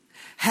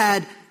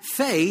had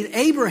faith.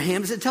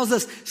 Abraham, it tells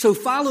us, so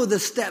follow the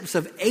steps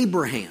of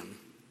Abraham.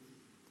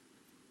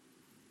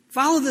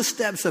 Follow the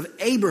steps of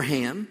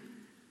Abraham.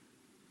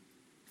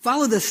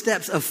 Follow the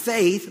steps of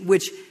faith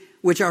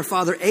which our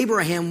father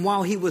Abraham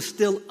while he was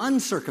still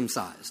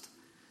uncircumcised.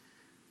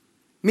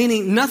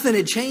 Meaning nothing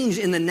had changed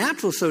in the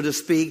natural, so to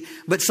speak,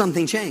 but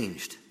something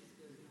changed.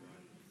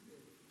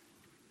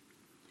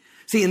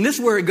 See, and this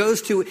where it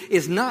goes to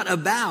is not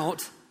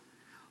about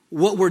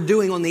what we're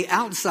doing on the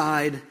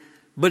outside,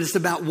 but it's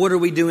about what are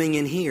we doing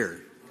in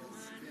here.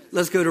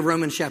 Let's go to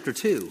Romans chapter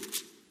 2.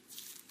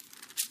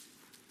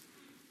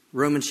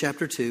 Romans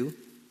chapter 2. For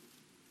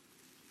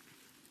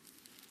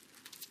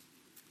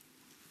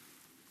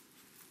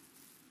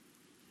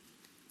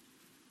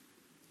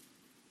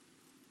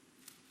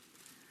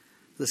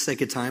the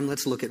sake of time,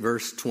 let's look at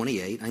verse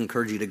 28. I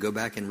encourage you to go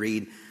back and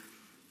read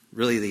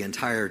really the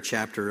entire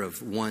chapter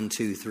of 1,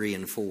 2, 3,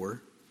 and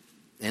 4,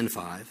 and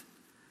 5.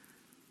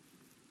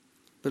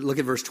 But look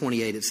at verse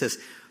 28. It says,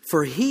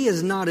 for he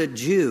is not a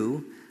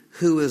Jew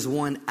who is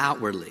one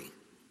outwardly.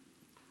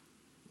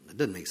 That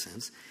doesn't make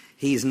sense.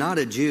 He's not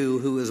a Jew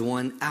who is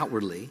one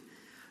outwardly,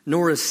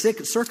 nor is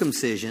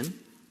circumcision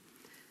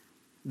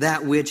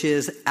that which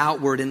is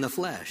outward in the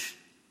flesh.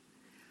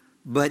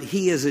 But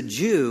he is a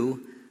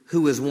Jew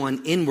who is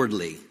one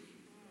inwardly.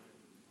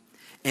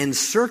 And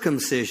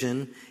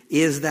circumcision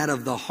is that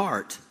of the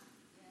heart,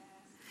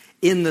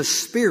 in the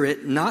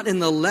spirit, not in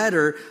the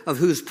letter, of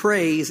whose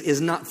praise is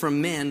not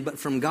from men, but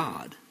from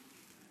God.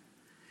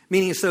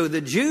 Meaning, so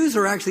the Jews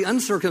are actually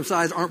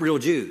uncircumcised, aren't real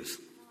Jews.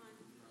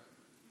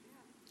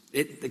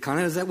 It kind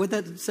of, is that what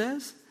that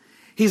says?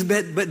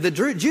 But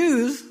the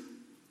Jews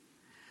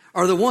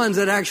are the ones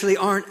that actually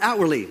aren't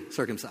outwardly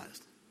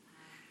circumcised.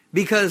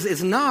 Because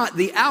it's not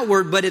the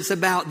outward, but it's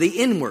about the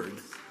inward.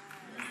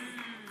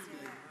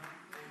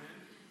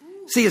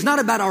 See, it's not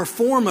about our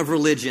form of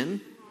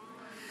religion,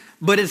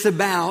 but it's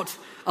about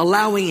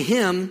allowing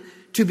Him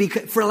to be,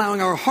 for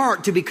allowing our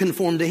heart to be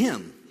conformed to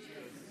Him.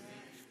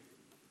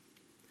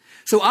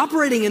 So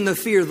operating in the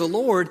fear of the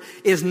Lord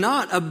is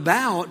not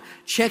about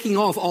checking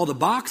off all the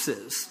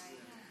boxes,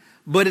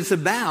 but it's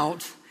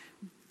about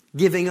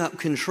giving up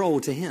control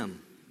to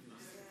Him.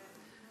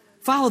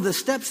 Follow the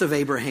steps of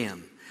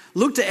Abraham.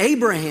 Look to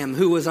Abraham,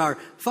 who was our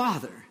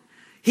father.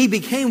 He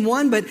became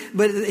one, but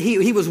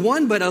he was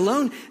one, but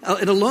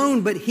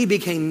alone, but he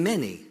became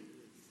many.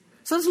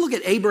 So let's look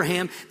at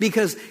Abraham,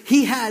 because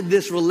he had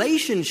this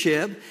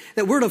relationship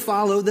that we're to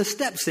follow the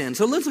steps in.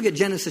 So let's look at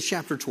Genesis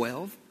chapter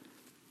 12.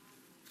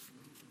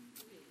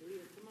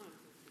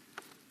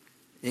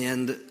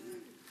 And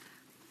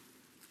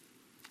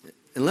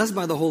unless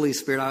by the Holy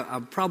Spirit,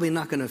 I'm probably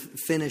not going to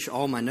finish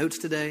all my notes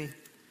today,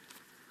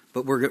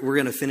 but we're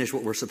going to finish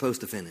what we're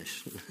supposed to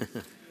finish.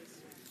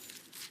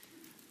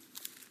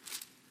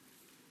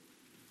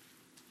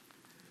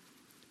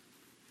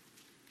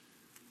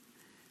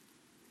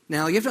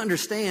 Now, you have to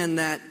understand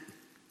that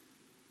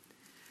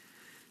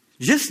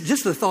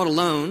just the thought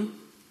alone,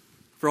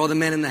 for all the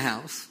men in the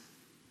house,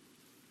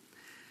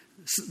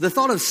 the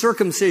thought of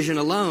circumcision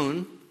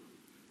alone,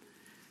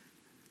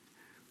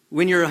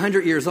 when you're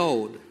 100 years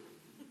old,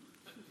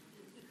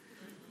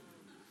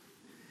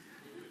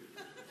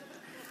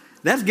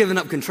 that's giving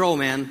up control,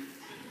 man.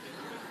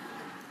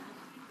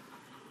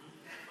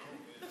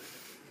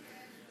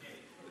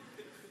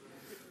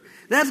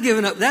 That's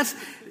giving up.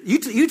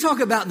 You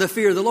talk about the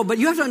fear of the Lord, but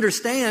you have to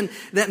understand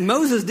that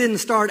Moses didn't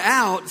start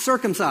out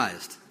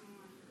circumcised.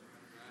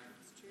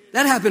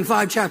 That happened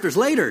 5 chapters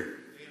later.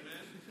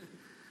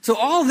 So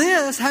all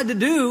this had to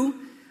do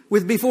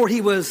with before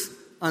he was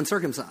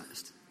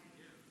uncircumcised.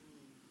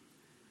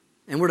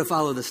 And we're to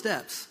follow the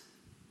steps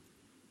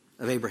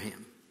of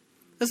Abraham.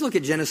 Let's look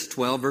at Genesis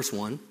 12, verse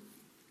 1.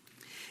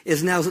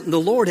 Is now the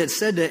Lord had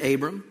said to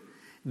Abram,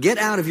 Get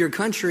out of your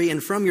country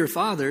and from your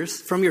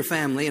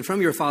family and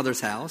from your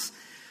father's house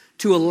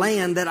to a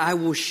land that I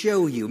will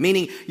show you.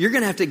 Meaning you're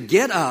going to have to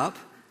get up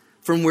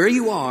from where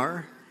you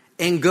are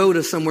and go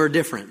to somewhere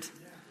different.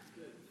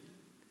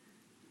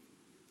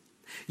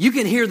 You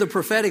can hear the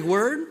prophetic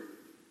word.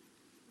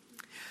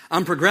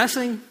 I'm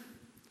progressing.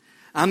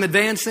 I'm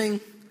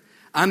advancing.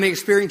 I'm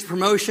experiencing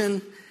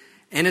promotion.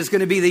 And it's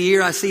going to be the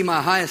year I see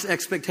my highest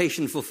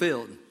expectation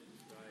fulfilled.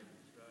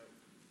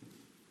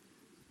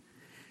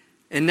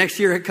 And next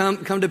year it come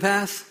to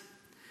pass?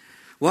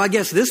 Well, I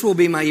guess this will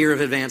be my year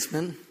of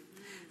advancement.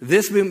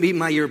 This will be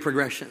my year of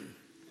progression.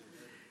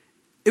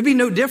 It'd be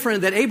no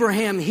different that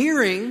Abraham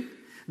hearing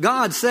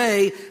God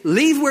say,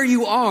 leave where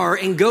you are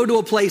and go to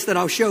a place that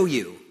I'll show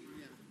you.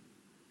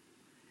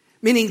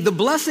 Meaning the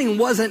blessing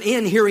wasn't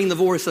in hearing the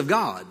voice of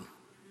God.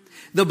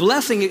 The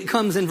blessing, it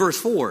comes in verse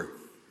 4.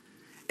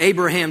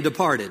 Abraham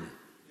departed.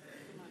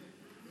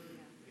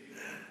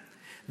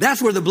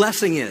 That's where the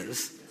blessing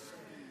is.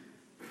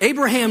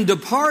 Abraham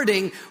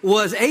departing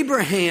was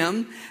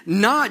Abraham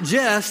not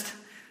just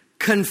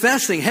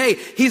confessing, hey,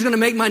 he's going to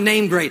make my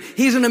name great.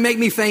 He's going to make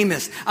me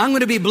famous. I'm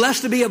going to be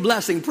blessed to be a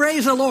blessing.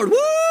 Praise the Lord.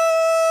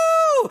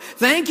 Woo!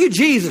 Thank you,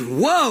 Jesus.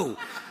 Whoa.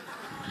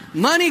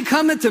 Money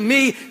cometh to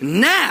me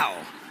now.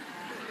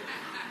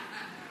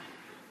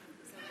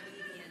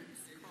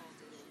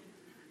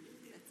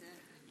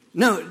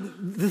 No,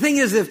 the thing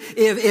is,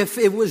 if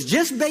it was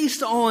just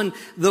based on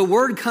the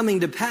word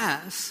coming to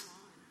pass,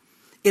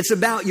 it's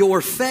about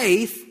your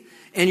faith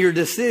and your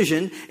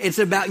decision. It's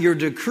about your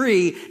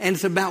decree, and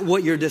it's about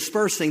what you're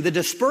dispersing. The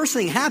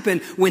dispersing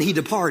happened when he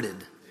departed.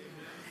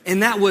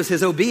 And that was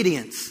his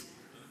obedience.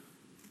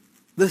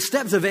 The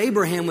steps of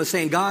Abraham was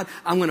saying, God,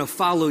 I'm going to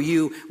follow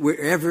you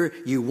wherever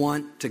you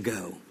want to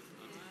go.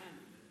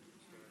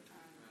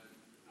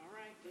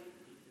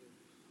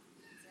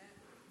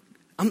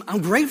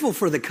 I'm grateful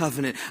for the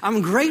covenant.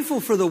 I'm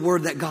grateful for the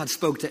word that God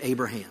spoke to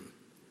Abraham.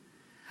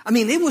 I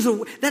mean,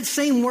 that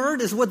same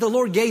word is what the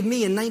Lord gave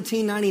me in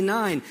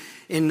 1999,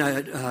 in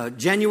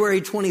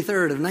January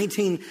 23rd of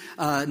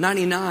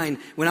 1999,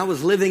 when I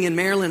was living in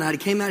Maryland. I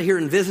came out here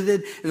and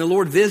visited, and the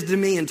Lord visited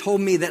me and told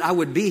me that I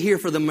would be here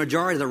for the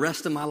majority of the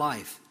rest of my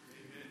life.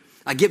 Amen.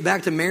 I get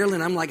back to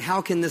Maryland, I'm like,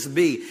 how can this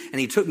be? And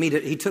he took me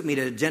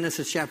to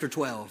Genesis chapter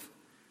 12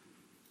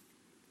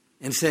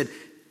 and said,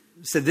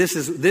 this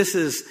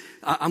is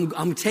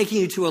I'm taking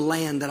you to a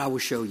land that I will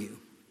show you.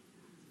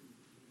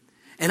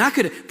 And I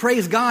could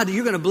praise God,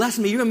 you're going to bless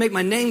me, you're going to make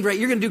my name great,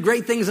 you're going to do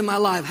great things in my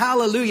life.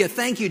 Hallelujah,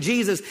 thank you,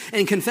 Jesus,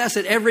 and confess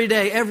it every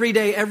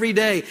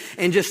day,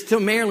 and just tell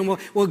Marilyn,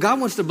 well, God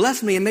wants to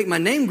bless me and make my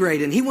name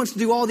great, and he wants to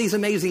do all these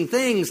amazing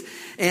things.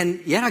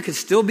 And yet I could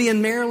still be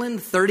in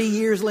Maryland 30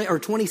 years later, or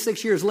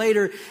 26 years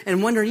later,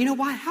 and wondering, you know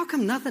why? How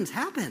come nothing's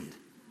happened?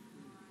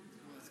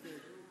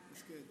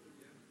 That's good.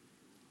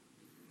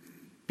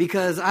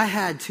 Because I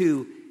had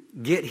to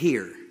get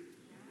here.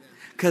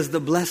 Because the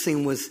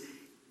blessing was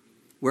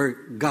where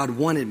God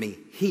wanted me,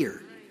 here.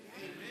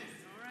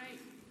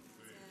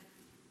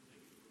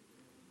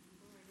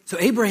 So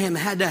Abraham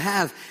had to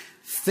have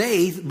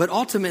faith, but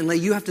ultimately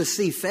you have to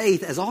see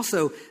faith as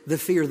also the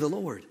fear of the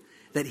Lord,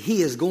 that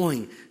he is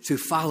going to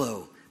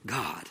follow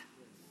God.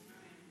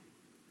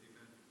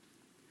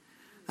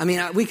 I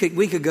mean, we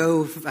could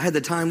go, if I had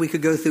the time, we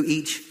could go through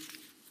each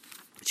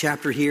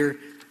chapter here.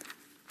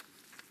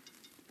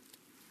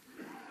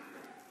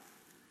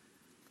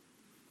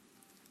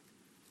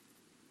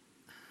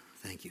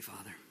 Thank you,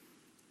 Father.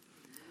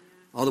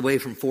 All the way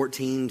from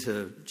 14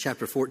 to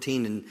chapter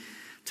 14 and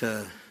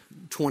to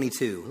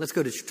 22. Let's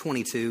go to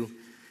 22,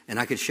 and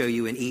I could show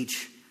you in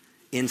each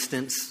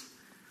instance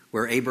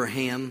where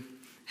Abraham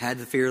had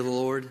the fear of the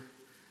Lord,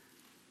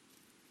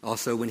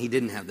 also when he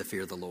didn't have the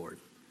fear of the Lord.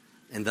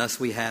 And thus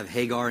we have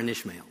Hagar and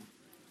Ishmael.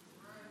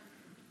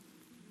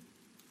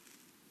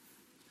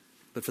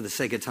 But for the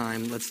sake of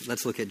time,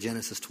 let's look at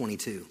Genesis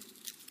 22.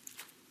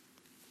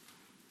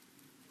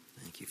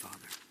 Thank you, Father.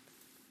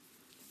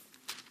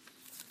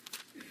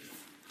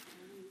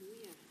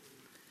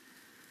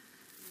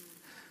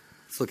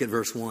 Let's look at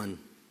verse 1.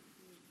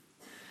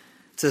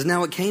 It says,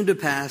 now it came to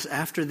pass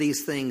after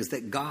these things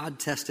that God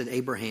tested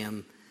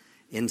Abraham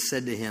and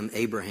said to him,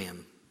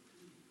 Abraham.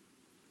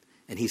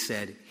 And he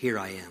said, here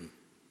I am.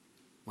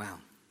 Wow.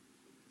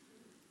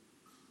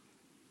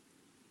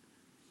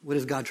 What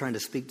is God trying to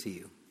speak to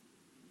you?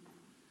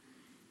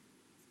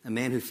 A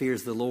man who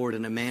fears the Lord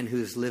and a man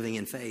who is living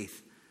in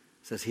faith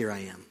says, here I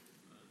am.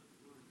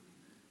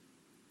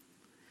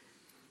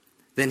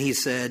 Then he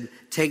said,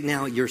 take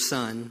now your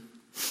son,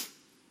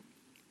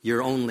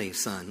 your only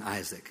son,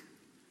 Isaac,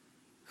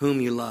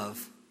 whom you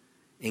love,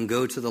 and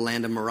go to the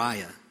land of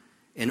Moriah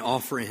and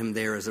offer him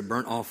there as a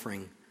burnt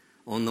offering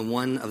on the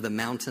one of the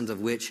mountains of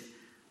which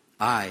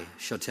I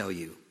shall tell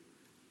you.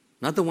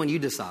 Not the one you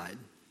decide,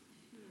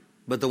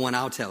 but the one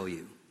I'll tell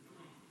you.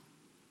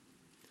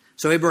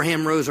 So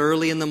Abraham rose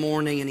early in the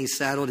morning, and he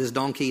saddled his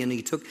donkey, and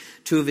he took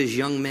 2 of his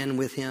young men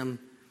with him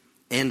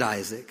and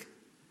Isaac,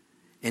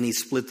 and he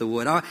split the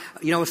wood. I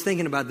was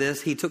thinking about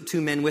this. He took 2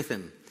 men with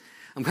him.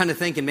 I'm kind of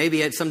thinking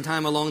maybe at some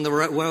time along the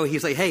way,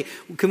 he's like, hey,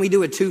 can we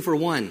do a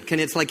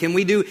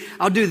 2-for-1?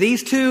 I'll do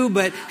these two,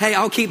 but hey,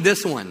 I'll keep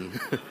this one.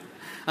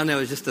 I know,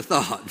 it's just a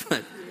thought.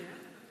 But.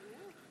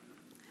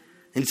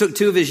 And he took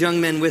 2 of his young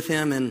men with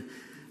him and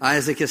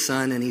Isaac his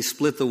son, and he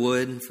split the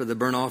wood for the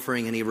burnt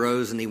offering, and he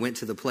rose and he went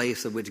to the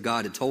place of which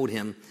God had told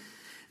him.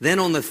 Then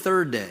on the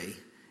 3rd day,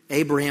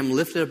 Abraham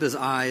lifted up his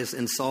eyes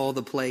and saw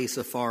the place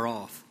afar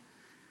off.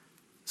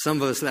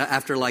 Some of us,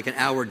 after like an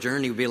hour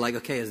journey, would be like,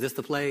 okay, is this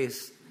the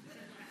place?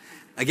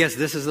 I guess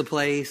this is the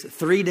place.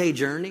 3-day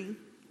journey.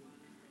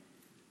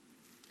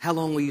 How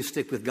long will you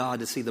stick with God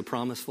to see the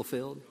promise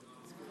fulfilled?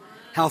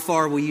 How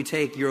far will you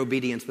take your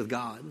obedience with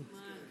God?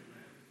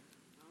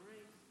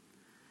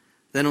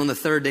 Then on the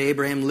 3rd day,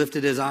 Abraham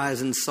lifted his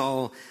eyes and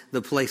saw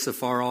the place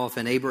afar off.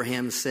 And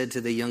Abraham said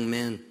to the young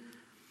men,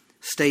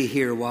 stay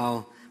here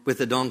while with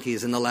the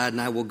donkeys, and the lad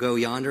and I will go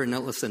yonder and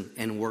listen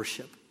and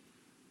worship.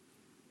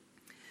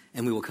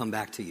 And we will come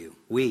back to you.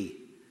 We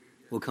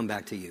will come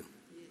back to you.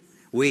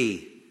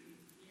 We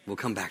will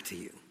come back to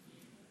you.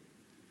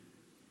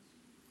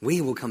 We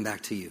will come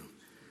back to you.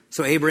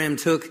 So Abraham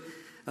took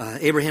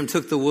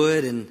the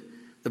wood and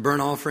the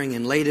burnt offering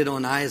and laid it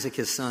on Isaac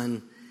his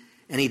son.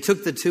 And he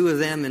took the 2 of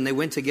them and they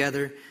went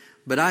together.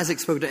 But Isaac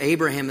spoke to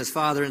Abraham his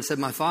father and said,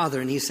 my father.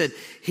 And he said,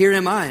 here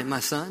am I, my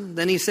son.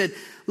 Then he said,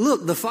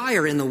 look, the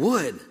fire and the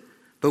wood,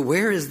 but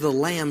where is the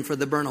lamb for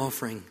the burnt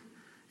offering?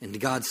 And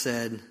God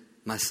said,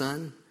 my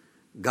son,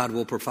 God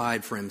will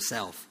provide for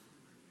himself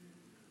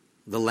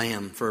the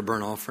lamb for a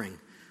burnt offering.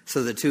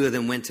 So the 2 of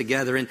them went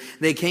together, and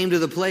they came to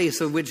the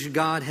place of which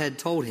God had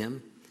told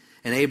him.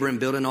 And Abraham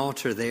built an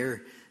altar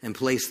there and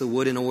placed the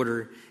wood in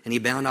order. And he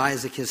bound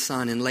Isaac his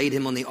son and laid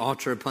him on the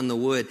altar upon the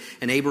wood.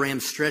 And Abraham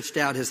stretched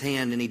out his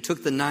hand and he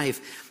took the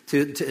knife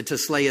to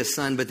slay his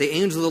son. But the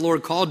angel of the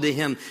Lord called to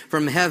him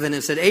from heaven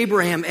and said,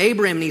 Abraham,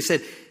 Abraham. And he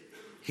said,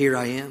 here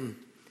I am.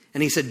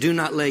 And he said, do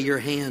not lay your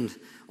hand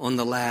on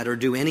the lad or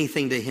do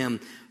anything to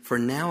him. For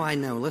now I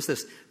know, listen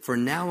to this, for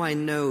now I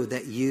know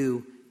that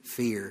you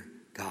fear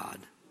God.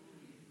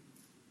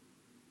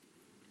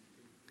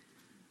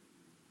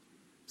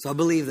 So I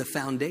believe the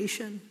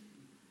foundation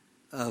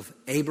of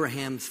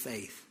Abraham's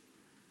faith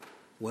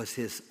was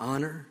his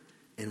honor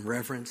and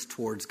reverence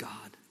towards God.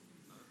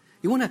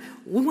 We want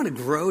to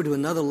grow to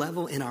another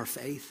level in our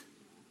faith.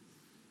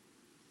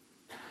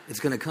 It's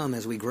going to come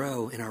as we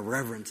grow in our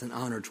reverence and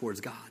honor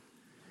towards God.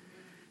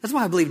 That's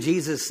why I believe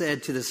Jesus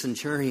said to the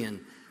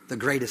centurion, the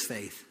greatest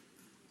faith.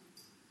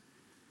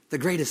 The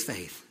greatest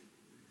faith.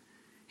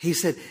 He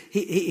said,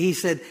 he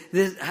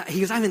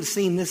goes, I haven't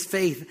seen this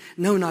faith,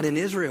 no, not in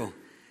Israel.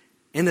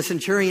 And the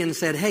centurion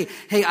said, hey,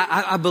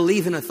 I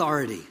believe in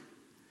authority.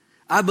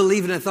 I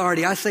believe in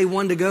authority. I say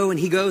one to go and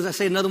he goes. I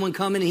say another one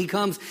coming and he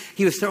comes.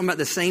 He was talking about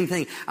the same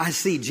thing. I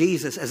see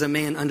Jesus as a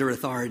man under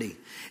authority.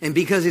 And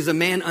because he's a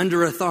man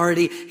under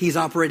authority, he's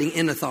operating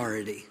in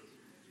authority.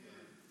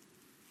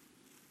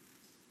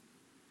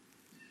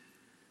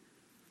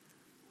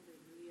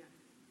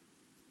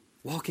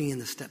 Walking in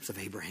the steps of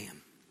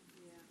Abraham.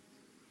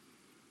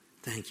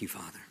 Thank you,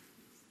 Father.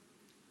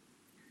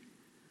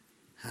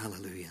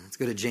 Hallelujah. Let's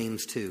go to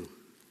James 2.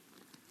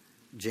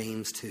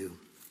 James 2.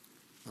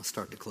 I'll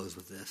start to close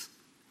with this.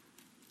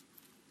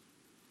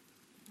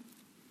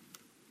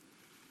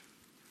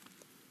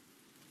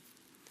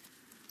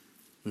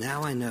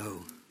 Now I know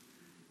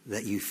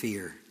that you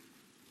fear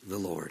the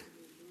Lord.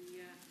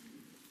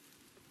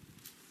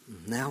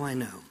 Now I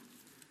know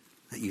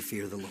that you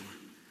fear the Lord.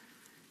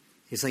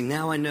 He's saying,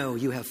 now I know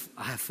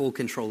I have full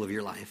control of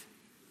your life.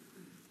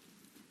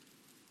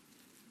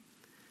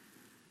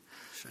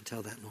 Should I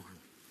tell that, Lord?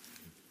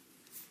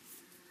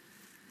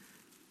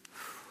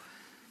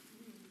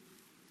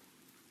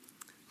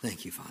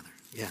 Thank you, Father.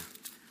 Yeah.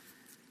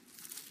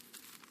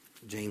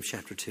 James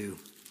chapter 2.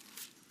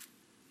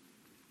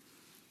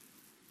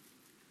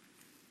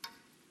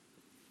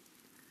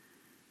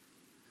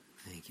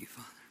 Thank you,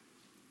 Father.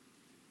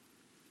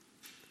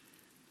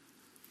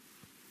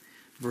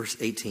 Verse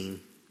 18.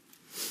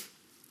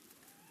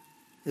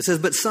 It says,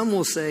 but some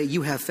will say,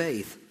 you have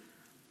faith,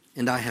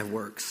 and I have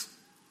works.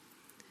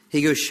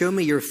 He goes, show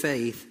me your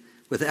faith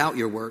without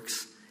your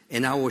works,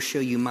 and I will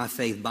show you my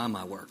faith by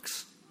my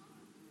works.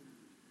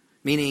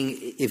 Meaning,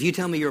 if you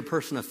tell me you're a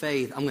person of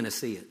faith, I'm going to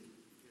see it.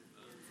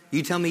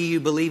 You tell me you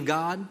believe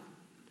God.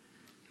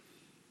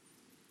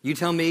 You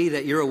tell me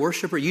that you're a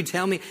worshiper. You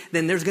tell me,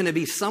 then there's going to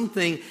be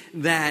something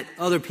that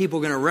other people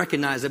are going to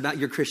recognize about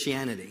your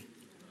Christianity.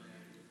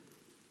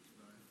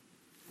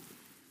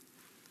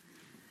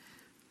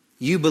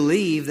 You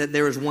believe that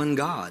there is one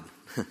God.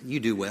 You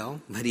do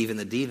well, but even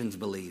the demons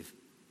believe.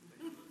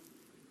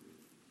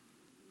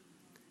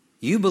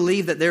 You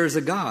believe that there is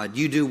a God.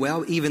 You do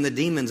well, even the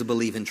demons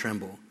believe and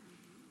tremble.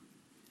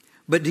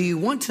 But do you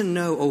want to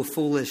know, O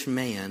foolish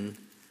man,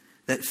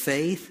 that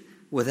faith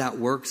without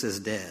works is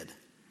dead?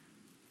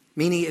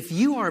 Meaning, if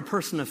you are a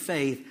person of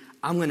faith,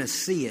 I'm going to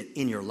see it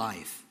in your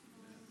life.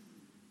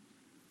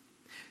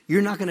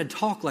 You're not going to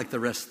talk like the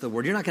rest of the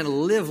world. You're not going to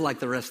live like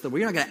the rest of the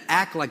world. You're not going to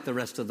act like the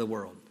rest of the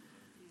world.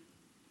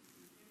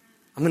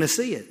 I'm going to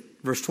see it.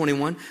 Verse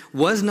 21,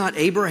 was not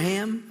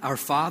Abraham, our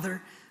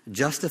father,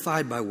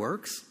 justified by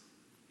works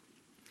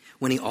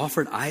when he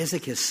offered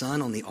Isaac his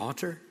son on the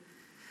altar?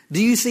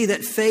 Do you see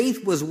that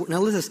faith was, now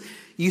listen,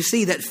 you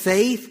see that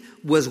faith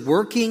was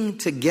working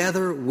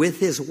together with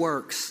his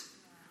works,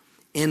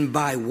 and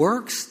by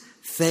works,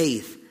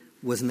 faith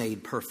was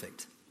made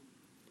perfect.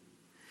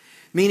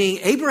 Meaning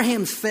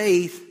Abraham's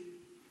faith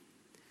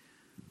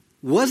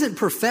wasn't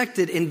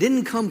perfected and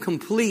didn't come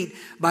complete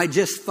by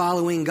just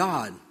following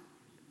God.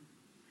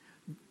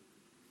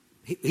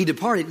 He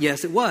departed,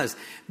 yes, it was.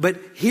 But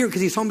here,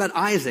 because he's talking about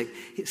Isaac,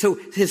 so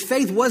his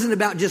faith wasn't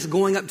about just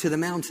going up to the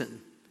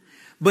mountain.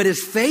 But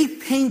his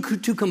faith came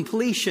to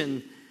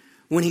completion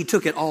when he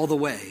took it all the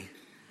way.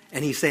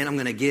 And he's saying, I'm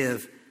going to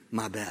give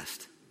my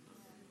best.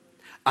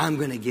 I'm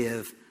going to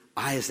give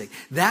Isaac.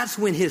 That's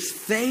when his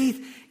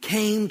faith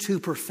came to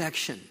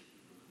perfection.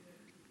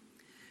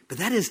 But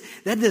that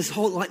is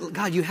whole, like,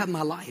 God, you have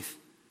my life.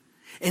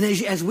 And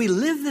as we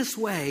live this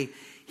way,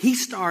 he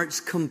starts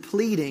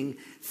completing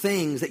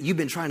things that you've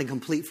been trying to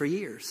complete for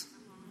years.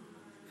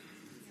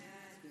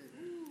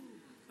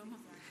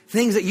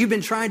 Things that you've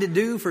been trying to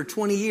do for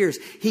 20 years,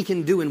 he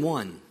can do in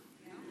one.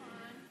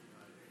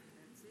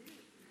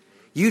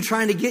 You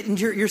trying to get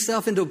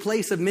yourself into a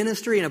place of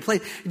ministry and a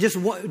place, just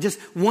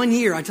 1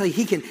 year, I tell you,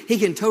 he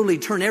can totally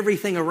turn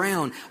everything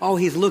around. All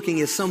he's looking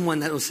is someone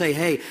that will say,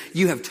 hey,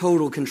 you have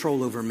total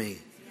control over me.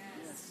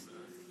 Yes.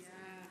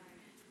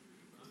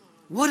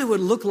 What it would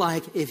look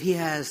like if he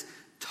has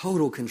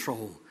total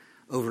control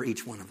over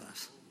each one of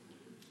us.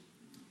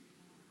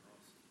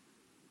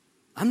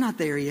 I'm not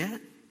there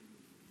yet.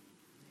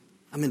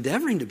 I'm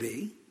endeavoring to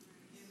be.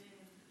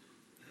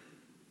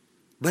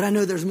 But I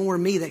know there's more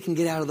of me that can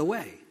get out of the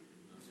way.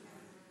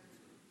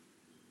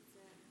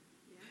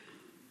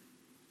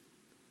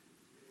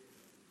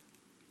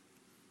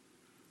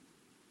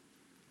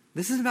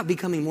 This isn't about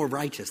becoming more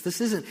righteous.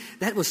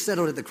 That was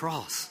settled at the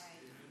cross.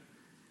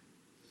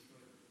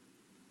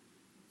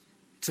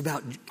 It's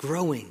about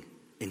growing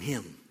in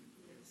him.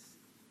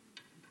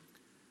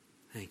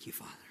 Thank you,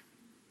 Father.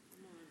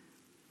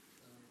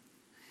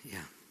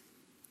 Yeah.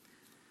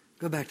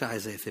 Go back to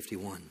Isaiah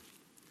 51.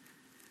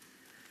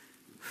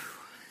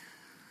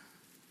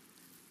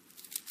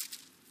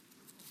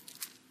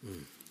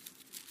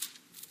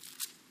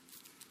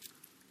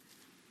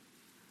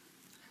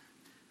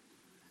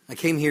 I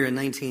came here in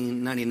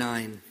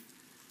 1999,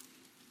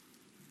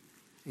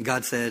 and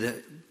God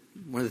said,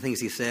 one of the things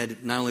he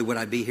said, not only would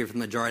I be here for the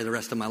majority of the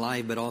rest of my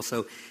life, but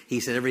also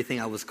he said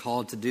everything I was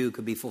called to do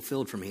could be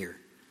fulfilled from here.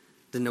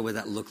 Didn't know what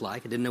that looked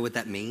like. I didn't know what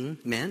that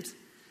meant.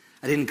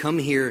 I didn't come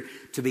here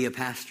to be a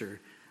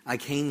pastor. I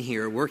came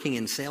here working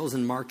in sales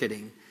and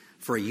marketing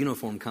for a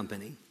uniform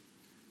company,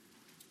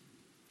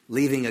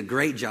 leaving a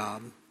great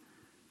job,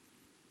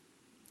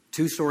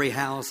 2-story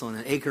house on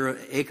an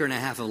acre and a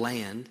half of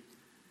land,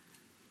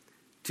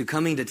 to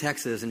coming to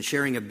Texas and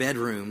sharing a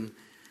bedroom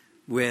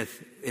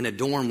in a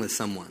dorm with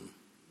someone.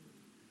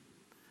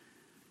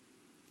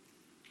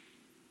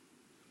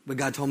 But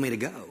God told me to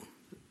go.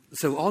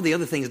 So all the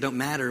other things don't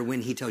matter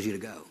when he tells you to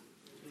go.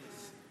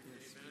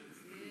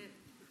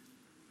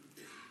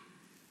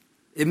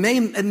 It may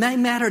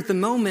matter at the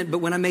moment, but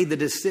when I made the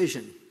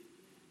decision.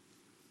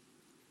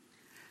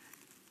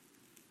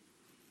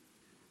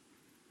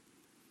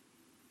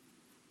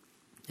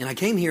 And I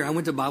came here, I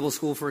went to Bible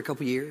school for a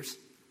couple years.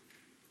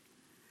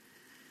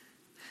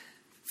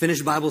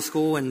 Finished Bible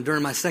school, and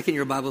during my second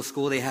year of Bible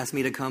school, they asked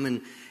me to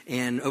come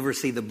and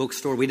oversee the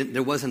bookstore.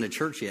 There wasn't a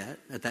church yet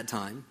at that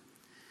time.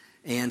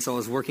 And so I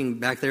was working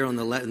back there in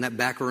that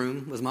back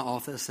room was my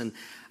office, and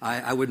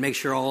I would make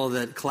sure all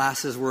the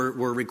classes were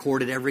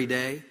recorded every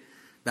day,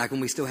 back when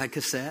we still had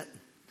cassette.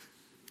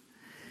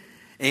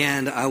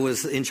 And I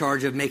was in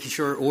charge of making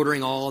sure,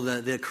 ordering all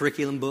the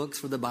curriculum books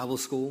for the Bible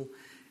school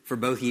for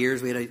both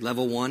years. We had a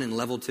level 1 and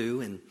level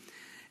 2,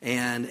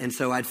 and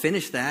so I'd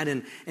finished that,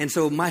 and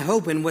so my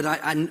hope and what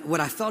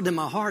I felt in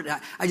my heart,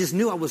 I just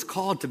knew I was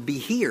called to be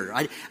here.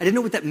 I didn't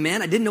know what that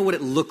meant. I didn't know what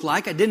it looked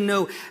like. I didn't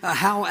know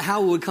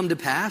how it would come to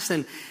pass,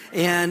 and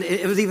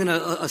it was even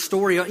a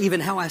story, even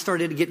how I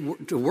started to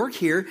get to work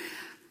here.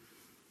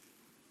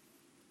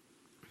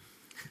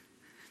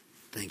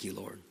 Thank you,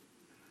 Lord.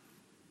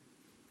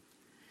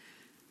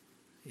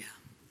 Yeah.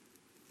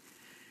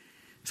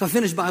 So I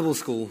finished Bible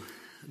school.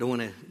 I don't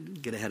want to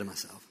get ahead of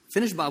myself.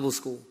 Finished Bible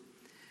school.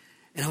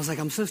 And I was like,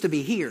 I'm supposed to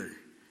be here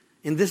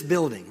in this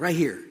building right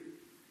here.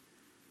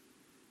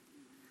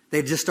 They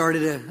had just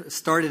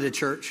started a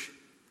church.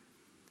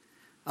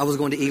 I was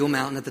going to Eagle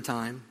Mountain at the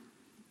time,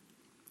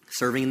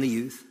 serving in the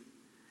youth.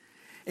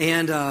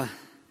 And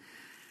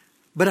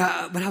but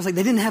I was like,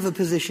 they didn't have a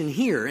position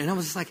here. And I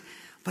was just like,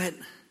 but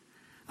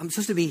I'm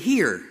supposed to be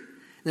here. And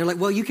they're like,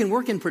 well, you can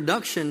work in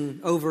production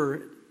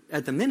over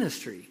at the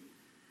ministry.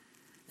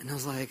 And I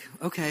was like,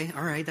 okay,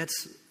 all right,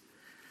 it's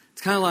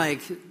kind of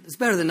like, it's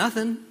better than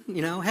nothing,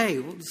 hey,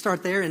 we'll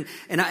start there. And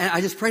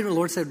I just prayed to the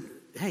Lord, said,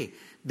 hey,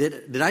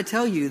 did I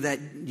tell you that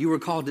you were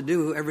called to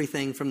do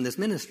everything from this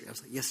ministry? I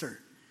was like, yes, sir.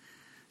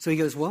 So he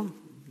goes, well,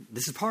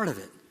 this is part of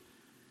it.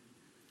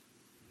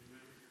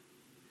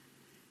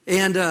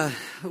 And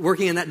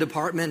working in that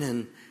department,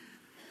 and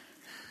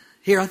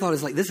here I thought it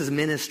was like, this is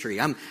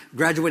ministry. I'm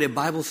graduated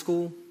Bible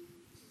school.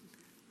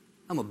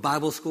 I'm a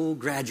Bible school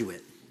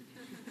graduate.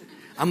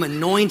 I'm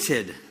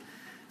anointed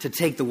to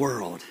take the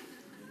world.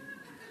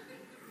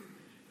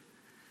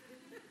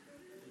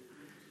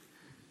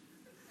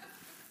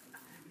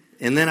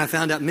 And then I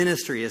found out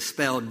ministry is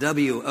spelled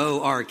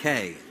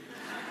W-O-R-K.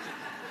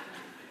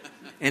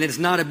 And it's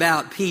not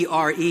about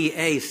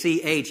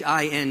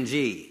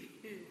P-R-E-A-C-H-I-N-G.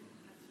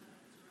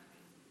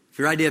 If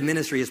your idea of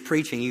ministry is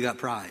preaching, you got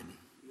pride.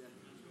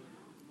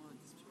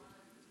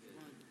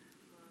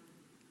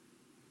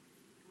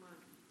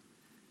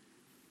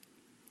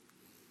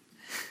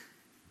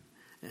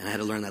 And I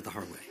had to learn that the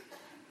hard way.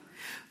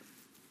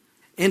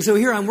 And so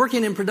here I'm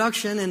working in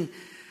production, and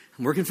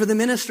I'm working for the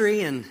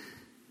ministry, and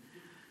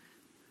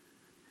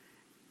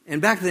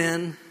back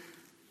then,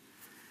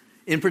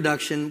 in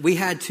production, we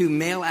had to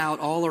mail out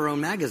all our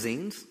own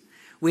magazines.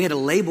 We had to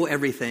label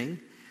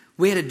everything.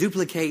 We had to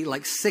duplicate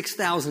like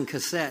 6,000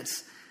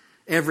 cassettes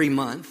every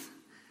month.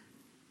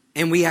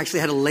 And we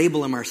actually had to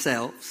label them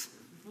ourselves.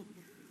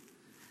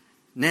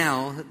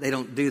 Now, they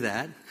don't do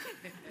that.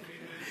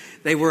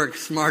 They work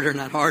smarter,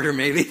 not harder,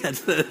 maybe.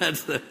 That's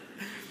the.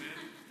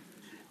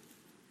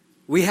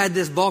 We had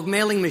this bulk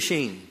mailing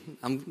machine.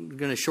 I'm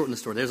going to shorten the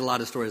story. There's a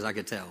lot of stories I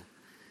could tell.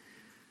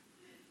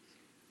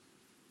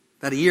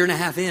 About a year and a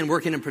half in,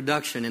 working in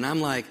production, and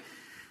I'm like,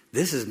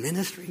 this is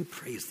ministry?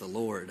 Praise the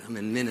Lord. I'm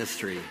in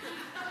ministry.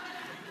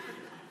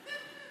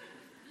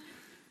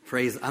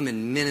 I'm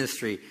in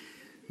ministry.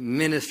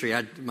 Ministry.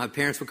 My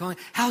parents would call me,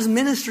 how's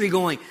ministry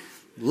going?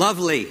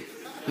 Lovely.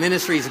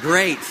 Ministry's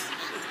great.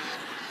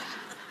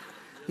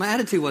 My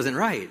attitude wasn't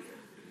right.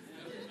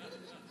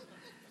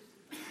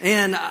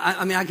 And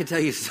I could tell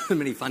you so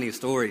many funny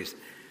stories.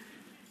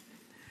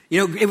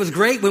 You know, it was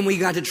great when we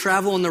got to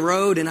travel on the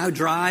road, and I would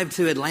drive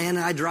to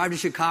Atlanta, I'd drive to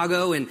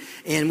Chicago, and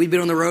we'd be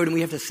on the road, and we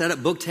have to set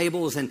up book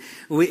tables, and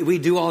we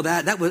do all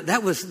that.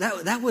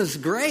 That was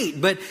great.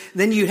 But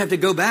then you have to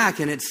go back,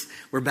 and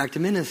we're back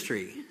to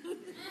ministry.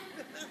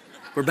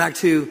 We're back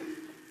to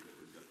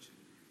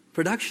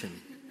production,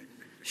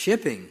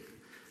 shipping.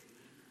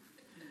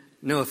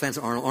 No offense,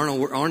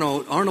 Arnold.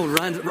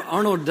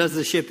 Arnold does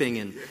the shipping,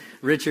 and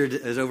Richard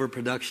is over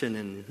production,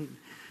 and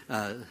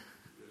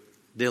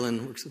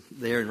Dylan works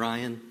there, and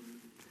Ryan.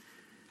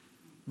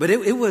 But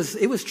it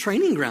was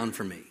training ground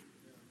for me.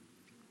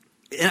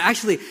 And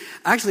actually,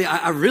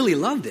 I really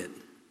loved it.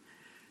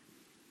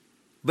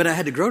 But I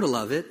had to grow to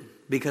love it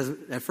because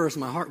at first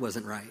my heart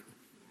wasn't right.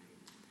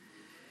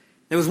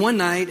 There was one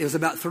night, it was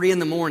about 3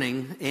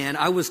 a.m, and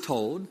I was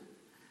told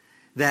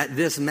that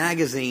this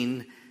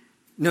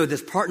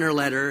partner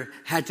letter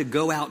had to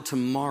go out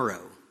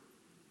tomorrow.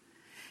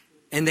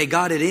 And they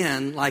got it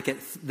in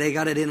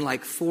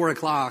like 4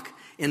 o'clock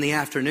in the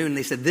afternoon.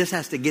 They said, this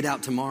has to get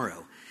out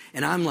tomorrow.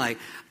 And I'm like,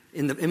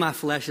 in my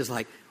flesh is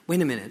like, wait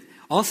a minute.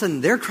 All of a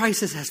sudden, their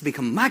crisis has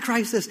become my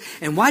crisis.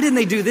 And why didn't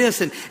they do this?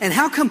 And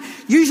how come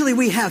usually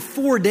we have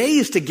 4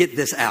 days to get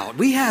this out?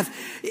 But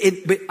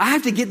I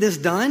have to get this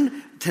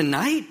done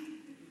tonight?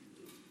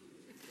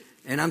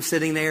 And I'm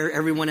sitting there.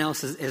 Everyone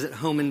else is at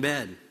home in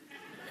bed.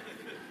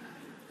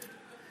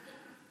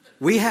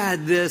 We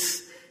had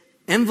this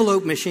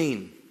envelope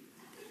machine.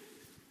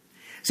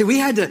 See, we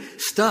had to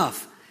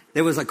stuff.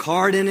 There was a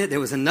card in it. There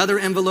was another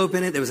envelope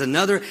in it. There was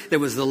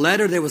the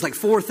letter. There was like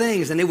 4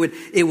 things. And it would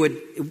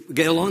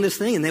get along this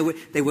thing, and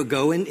they would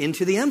go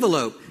into the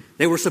envelope.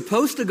 They were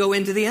supposed to go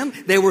into the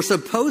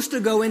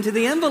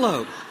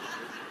envelope.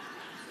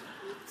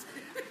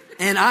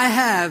 And I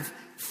have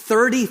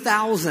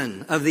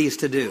 30,000 of these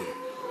to do.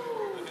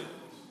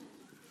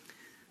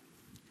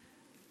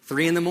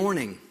 3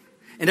 a.m.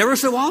 And ever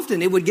so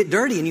often it would get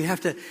dirty, and you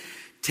have to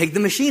take the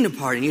machine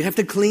apart, and you have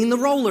to clean the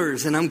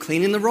rollers. And I'm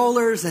cleaning the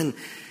rollers and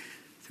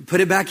put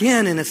it back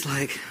in, and it's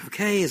like,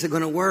 okay, is it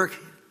going to work?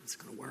 It's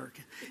going to work.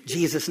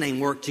 Jesus'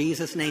 name work.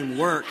 Jesus' name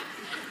work.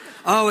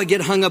 Oh, it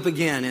get hung up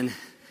again. And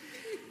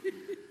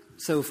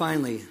so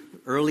finally,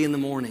 early in the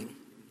morning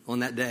on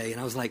that day, and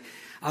I was like,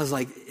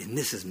 and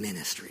this is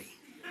ministry.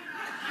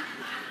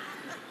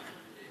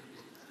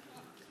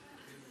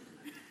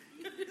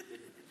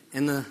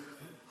 And the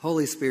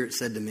Holy Spirit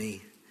said to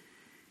me,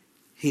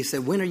 he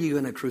said, when are you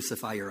going to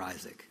crucify your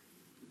Isaac?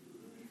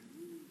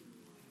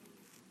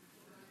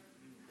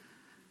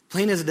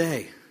 Plain as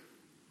day.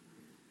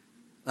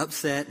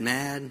 Upset,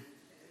 mad.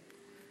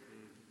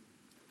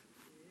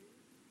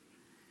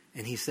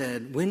 And he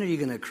said, when are you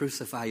going to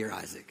crucify your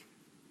Isaac?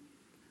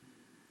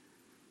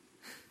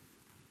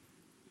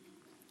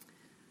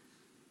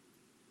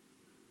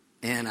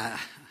 And I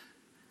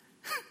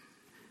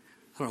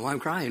don't know why I'm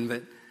crying,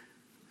 but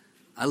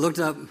I looked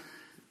up and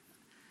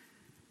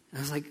I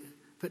was like,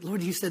 but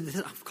Lord, you said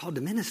that I'm called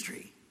to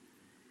ministry.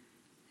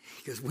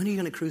 He goes, when are you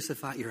going to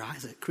crucify your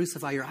Isaac?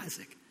 Crucify your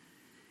Isaac.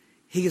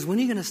 He goes, when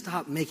are you going to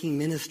stop making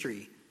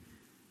ministry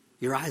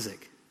your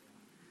Isaac?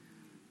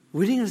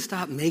 When are you going to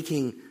stop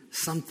making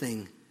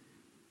something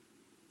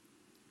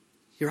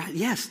your Isaac?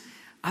 Yes,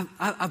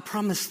 I've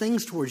promised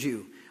things towards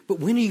you, but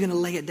when are you going to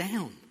lay it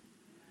down?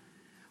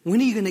 When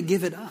are you going to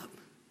give it up?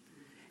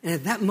 And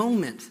at that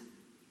moment,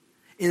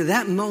 in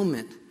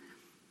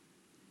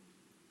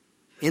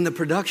the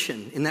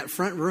production, in that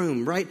front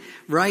room,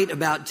 right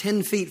about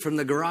 10 feet from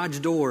the garage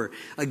door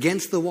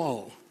against the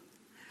wall,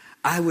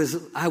 I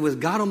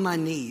got on my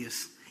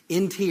knees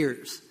in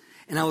tears.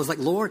 And I was like,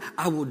 Lord,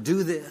 I will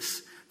do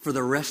this for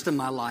the rest of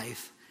my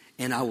life,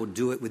 and I will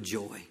do it with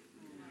joy.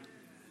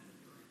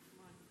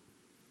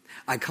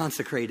 I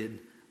consecrated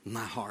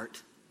my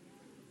heart.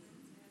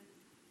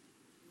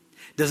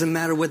 Doesn't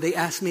matter what they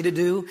ask me to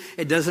do.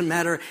 It doesn't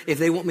matter if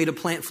they want me to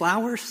plant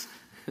flowers.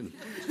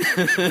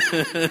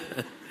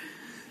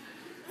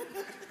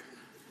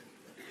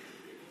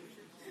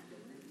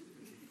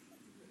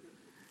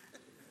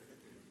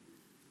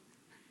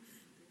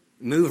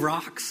 Move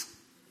rocks.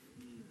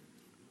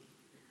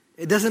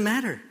 It doesn't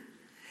matter.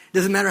 It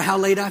doesn't matter how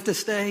late I have to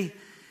stay.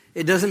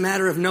 It doesn't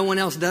matter if no one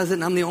else does it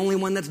and I'm the only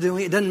one that's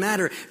doing it. It doesn't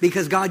matter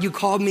because God, you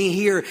called me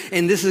here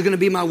and this is going to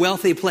be my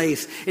wealthy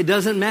place. It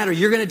doesn't matter.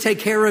 You're going to take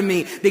care of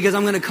me because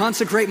I'm going to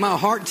consecrate my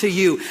heart to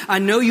you. I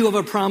know you have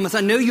a promise. I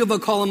know you have a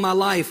call in my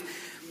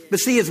life. But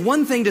see, it's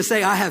one thing to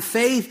say I have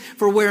faith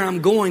for where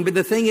I'm going. But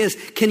the thing is,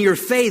 can your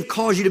faith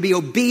cause you to be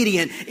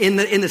obedient in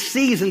the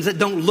seasons that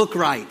don't look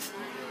right?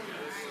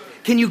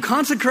 Can you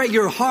consecrate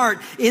your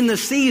heart in the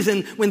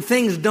season when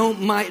things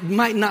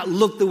might not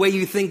look the way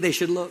you think they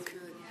should look?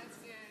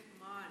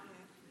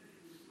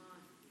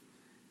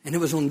 And it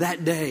was on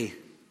that day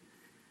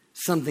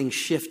something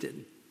shifted.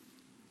 It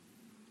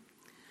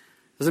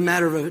was a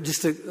matter of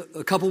just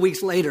a couple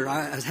weeks later,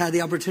 I had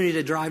the opportunity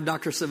to drive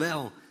Dr.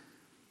 Savelle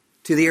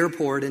to the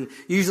airport. And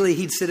usually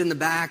he'd sit in the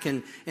back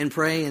and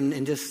pray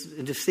and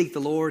just seek the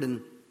Lord. And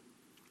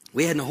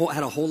we had a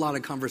whole lot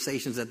of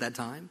conversations at that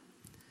time.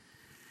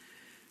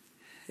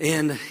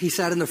 And he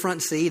sat in the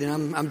front seat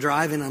and I'm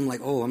driving. I'm like,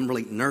 I'm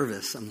really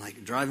nervous. I'm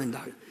like driving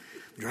Dr.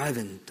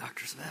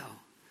 Savelle.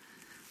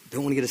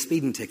 Don't want to get a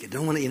speeding ticket.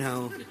 Don't want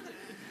to,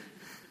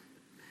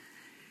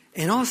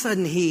 And all of a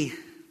sudden he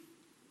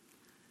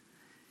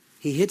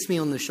hits me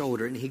on the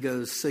shoulder and he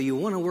goes, so you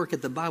want to work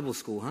at the Bible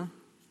school, huh?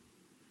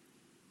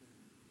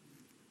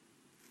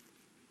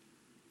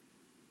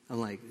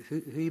 I'm like,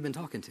 who you been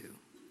talking to?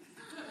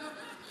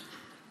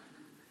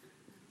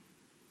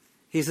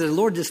 He said, the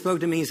Lord just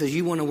spoke to me. He says,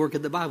 you want to work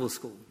at the Bible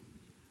school.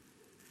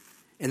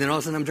 And then all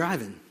of a sudden I'm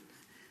driving.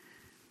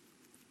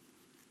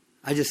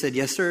 I just said,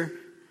 yes, sir.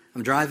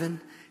 I'm driving.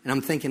 And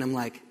I'm thinking,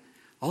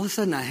 all of a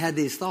sudden I had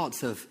these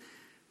thoughts of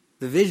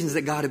the visions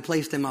that God had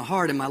placed in my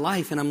heart, in my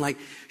life. And I'm like,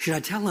 should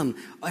I tell him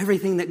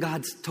everything that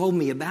God's told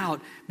me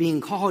about being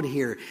called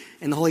here?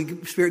 And the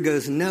Holy Spirit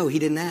goes, no, he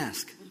didn't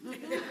ask.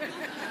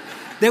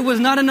 There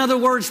was not another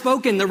word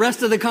spoken the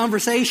rest of the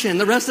conversation,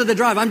 the rest of the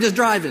drive. I'm just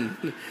driving.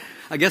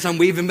 I guess I'm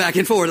weaving back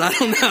and forth. I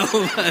don't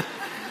know.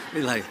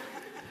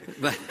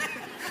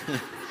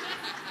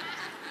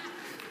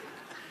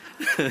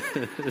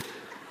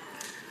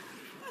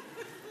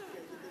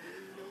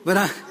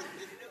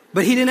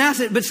 But he didn't ask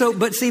it.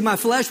 But see, my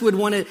flesh would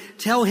want to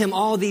tell him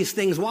all these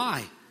things.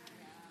 Why?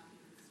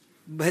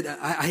 But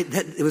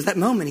it was that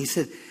moment.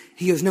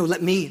 He goes, no,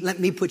 let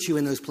me put you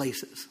in those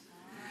places.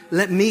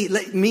 Let me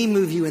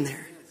move you in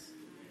there.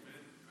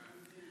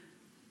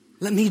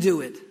 Let me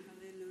do it.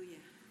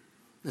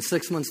 And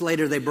 6 months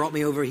later, they brought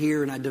me over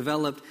here and I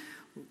developed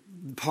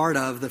part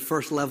of the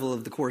first level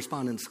of the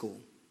correspondence school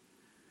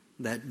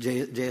that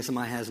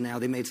JSMI has now.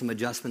 They made some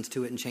adjustments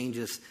to it and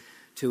changes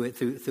to it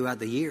throughout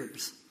the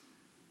years.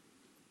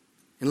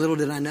 And little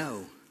did I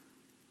know,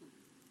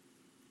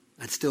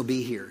 I'd still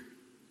be here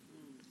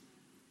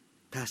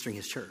pastoring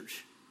his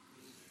church.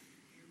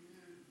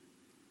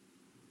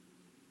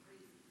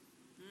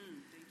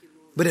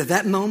 But if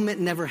that moment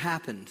never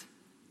happened,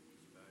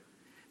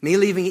 me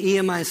leaving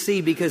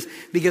EMIC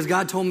because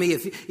God told me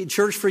if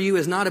church for you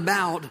is not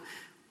about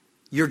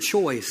your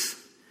choice,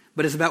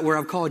 but it's about where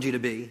I've called you to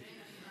be.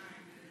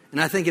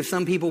 And I think if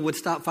some people would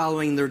stop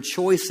following their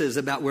choices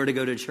about where to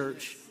go to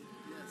church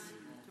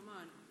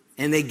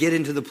and they get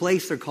into the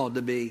place they're called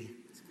to be,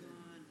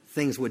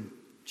 things would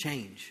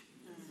change.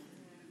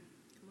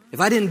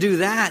 If I didn't do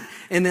that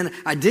and then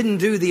I didn't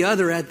do the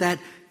other at that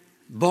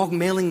bulk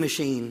mailing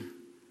machine,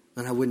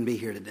 then I wouldn't be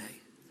here today.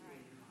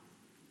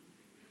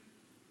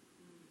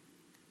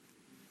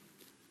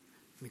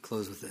 Let me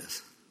close with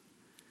this.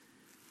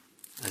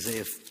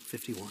 Isaiah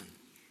 51.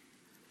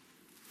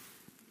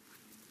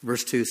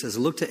 Verse 2 says,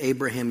 look to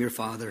Abraham your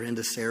father and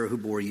to Sarah who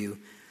bore you.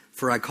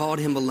 For I called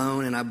him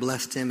alone and I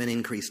blessed him and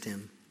increased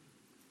him.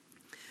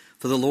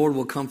 For the Lord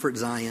will comfort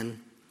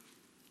Zion.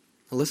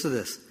 Now listen to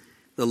this.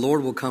 The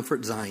Lord will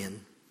comfort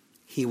Zion.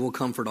 He will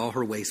comfort all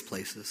her waste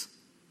places.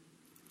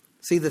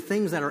 See, the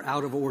things that are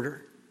out of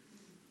order,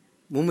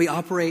 when we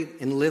operate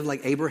and live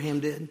like Abraham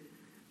did,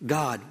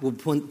 God will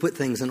put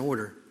things in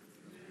order.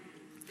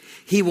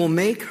 He will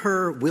make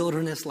her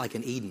wilderness like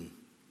an Eden.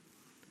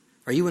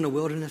 Are you in a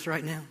wilderness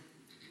right now?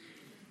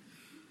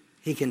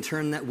 He can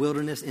turn that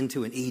wilderness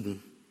into an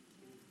Eden.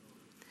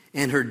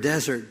 And her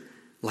desert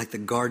like the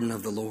garden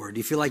of the Lord. Do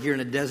you feel like you're in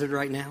a desert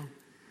right now?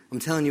 I'm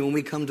telling you, when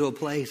we come to a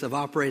place of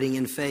operating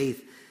in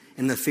faith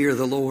in the fear of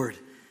the Lord,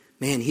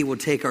 man, he will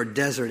take our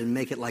desert and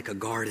make it like a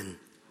garden.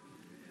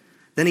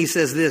 Then he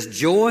says this,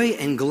 joy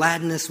and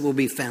gladness will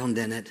be found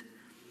in it,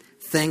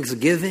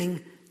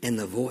 thanksgiving and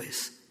the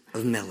voice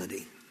of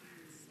melody.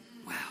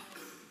 Wow.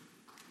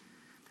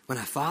 When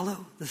I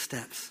follow the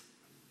steps,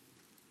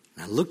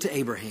 and I look to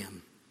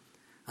Abraham,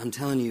 I'm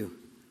telling you,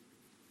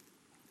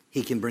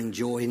 he can bring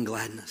joy and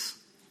gladness.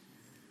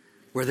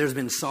 Where there's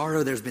been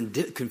sorrow, there's been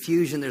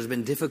confusion, there's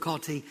been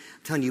difficulty.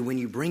 I'm telling you, when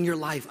you bring your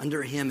life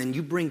under him and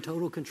you bring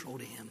total control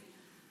to him,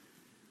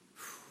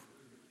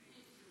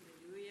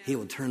 he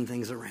will turn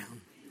things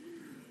around.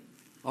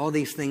 All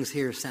these things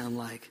here sound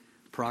like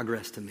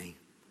progress to me.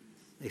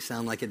 They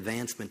sound like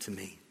advancement to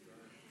me.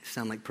 They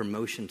sound like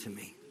promotion to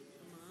me.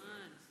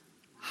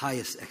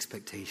 Highest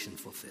expectation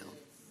fulfilled.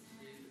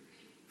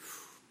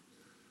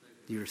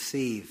 Do you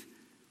receive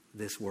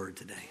this word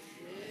today?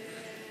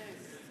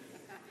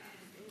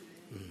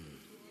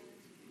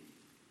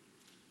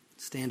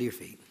 Stand to your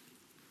feet.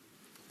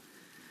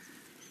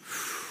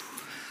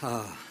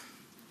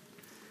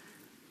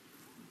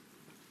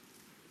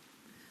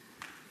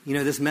 You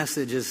know, this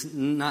message is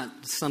not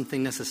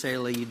something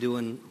necessarily you do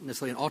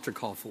necessarily an altar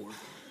call for,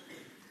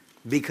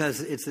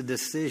 because it's a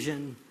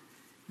decision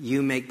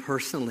you make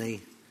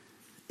personally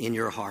in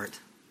your heart.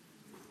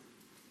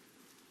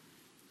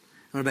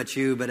 I don't know about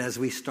you, but as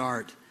we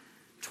start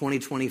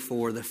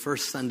 2024, the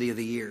first Sunday of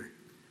the year,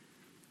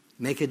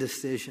 make a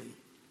decision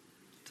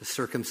to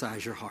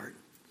circumcise your heart.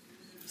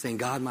 Saying,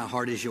 God, my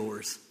heart is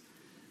yours.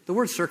 The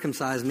word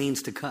circumcise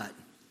means to cut.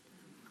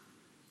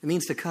 It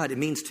means to cut. It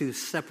means to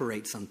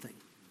separate something.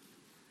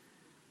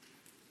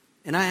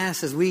 And I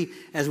ask, as we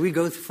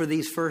go for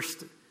these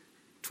first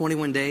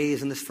 21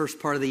 days and this first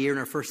part of the year and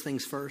our first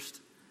things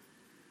first,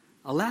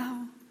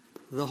 allow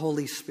the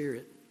Holy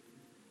Spirit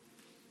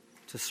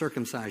to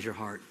circumcise your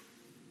heart.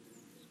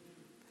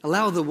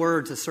 Allow the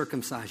Word to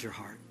circumcise your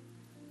heart.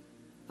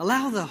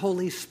 Allow the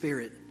Holy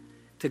Spirit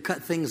to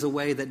cut things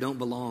away that don't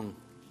belong.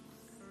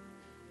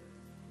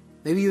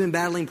 Maybe you've been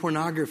battling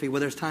pornography.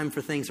 Well, there's time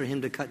for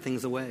Him to cut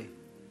things away.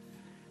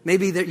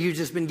 Maybe that you've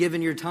just been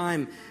giving your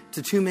time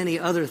to too many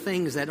other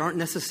things that aren't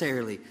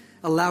necessarily.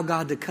 Allow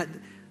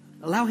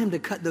Him to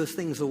cut those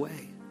things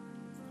away.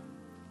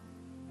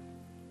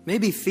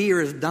 Maybe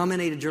fear has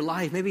dominated your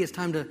life. Maybe it's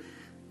time to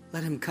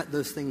let Him cut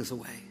those things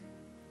away.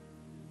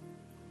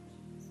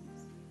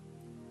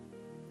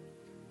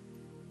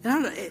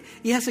 And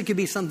yes, it could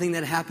be something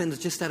that happens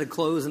just at a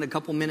close in a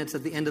couple minutes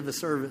at the end of the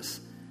service.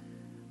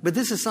 But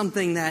this is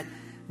something that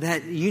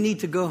you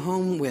need to go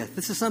home with.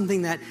 This is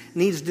something that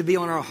needs to be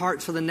on our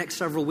hearts for the next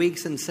several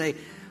weeks and say,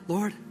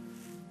 Lord,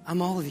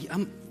 I'm all of you.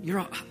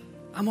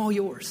 I'm all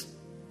yours.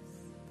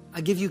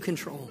 I give you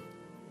control.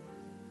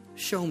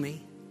 Show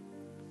me.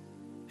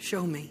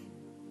 Show me.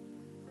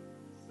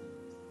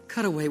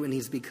 Cut away what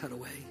needs to be cut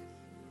away.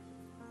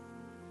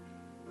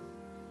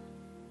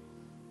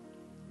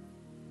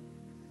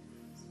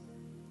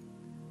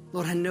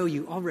 Lord, I know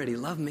you already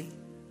love me.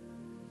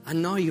 I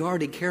know you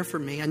already care for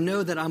me. I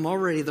know that I'm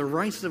already the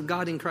righteousness of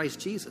God in Christ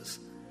Jesus.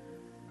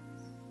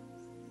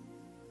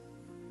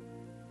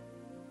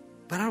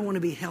 But I don't want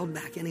to be held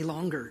back any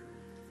longer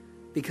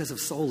because of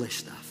soulish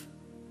stuff,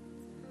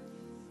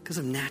 because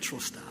of natural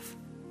stuff.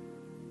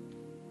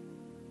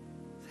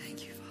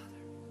 Thank you, Father.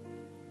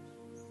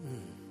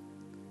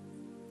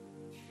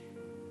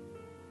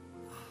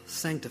 Oh,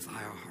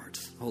 sanctify our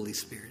hearts, Holy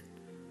Spirit.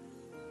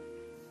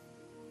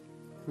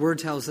 Word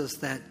tells us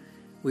that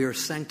we are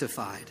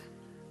sanctified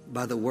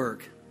by the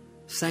work.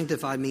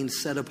 Sanctified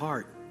means set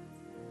apart.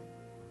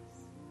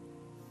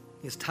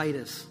 It's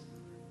Titus,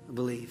 I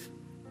believe,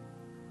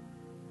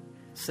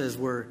 says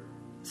we're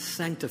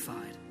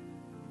sanctified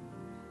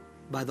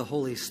by the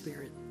Holy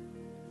Spirit.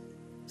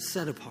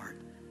 Set apart.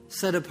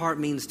 Set apart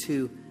means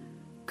to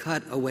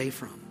cut away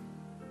from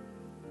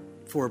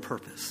for a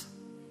purpose.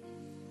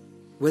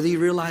 Whether you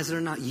realize it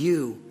or not,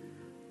 you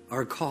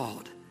are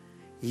called.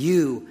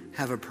 You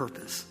have a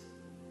purpose.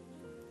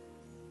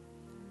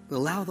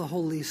 Allow the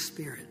Holy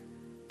Spirit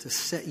to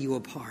set you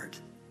apart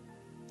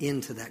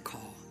into that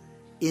call,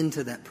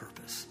 into that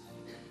purpose.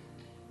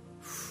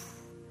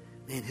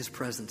 Man, His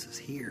presence is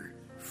here.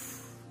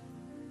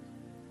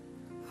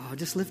 Oh,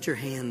 just lift your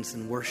hands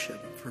and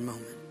worship for a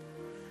moment.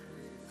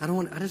 I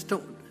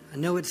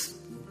know it's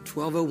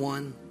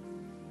 12:01.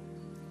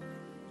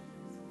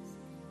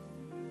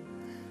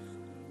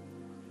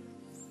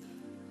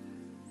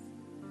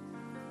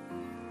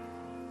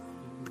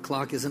 The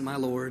clock isn't my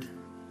Lord.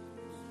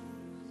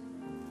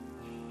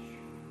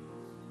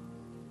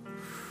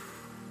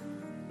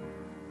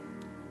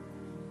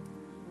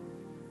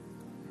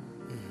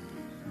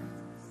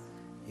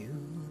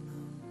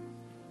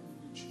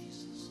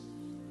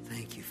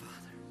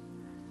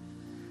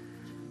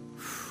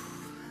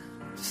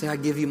 Say, I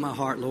give you my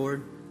heart,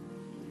 Lord.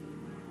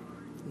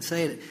 And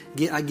say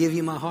it. I give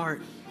you my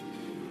heart.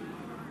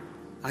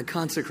 I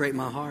consecrate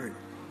my heart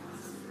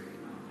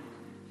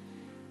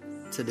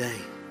today.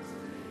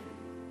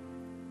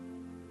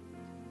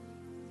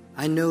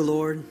 I know,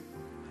 Lord,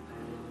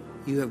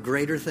 you have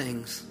greater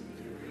things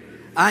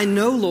I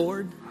know,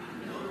 Lord,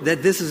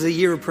 that this is a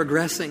year of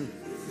progressing,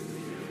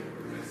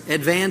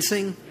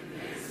 advancing,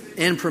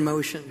 and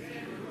promotion.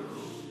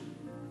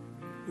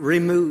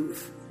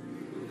 Remove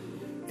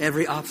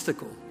every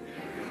obstacle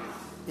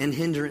and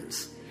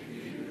hindrance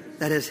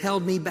that has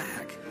held me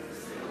back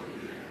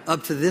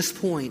up to this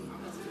point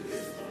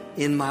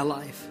in my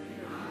life.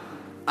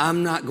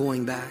 I'm not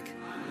going back.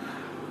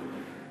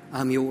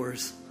 I'm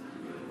yours.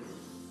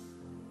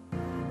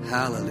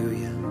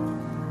 Hallelujah.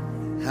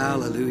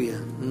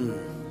 Hallelujah.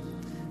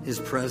 His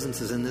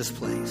presence is in this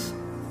place.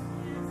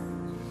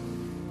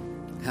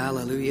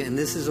 Hallelujah. And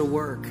this is a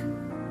work.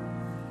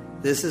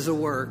 This is a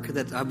work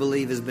that I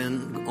believe has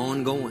been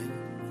ongoing.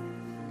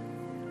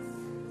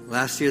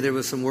 Last year there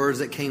was some words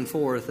that came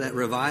forth that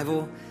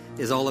revival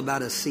is all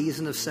about a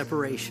season of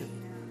separation.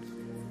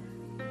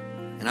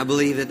 And I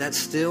believe that that's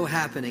still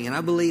happening. And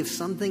I believe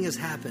something has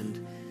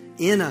happened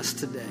in us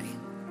today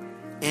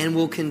and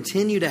will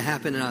continue to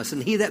happen in us.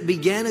 And he that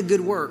began a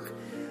good work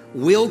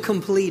will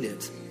complete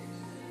it.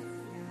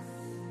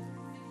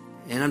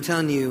 And I'm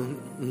telling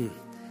you,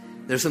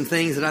 there's some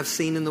things that I've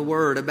seen in the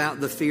Word about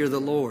the fear of the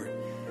Lord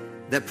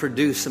that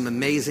produce some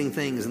amazing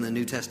things in the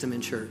New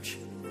Testament church.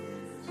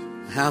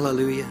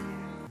 Hallelujah.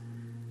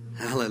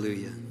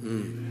 Hallelujah.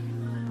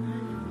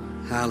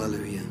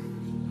 Hallelujah.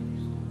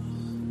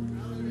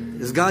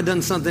 Has God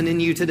done something in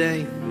you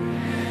today?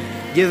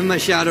 Give him a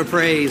shout of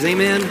praise.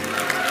 Amen.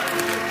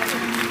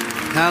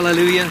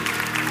 Hallelujah.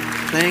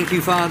 Thank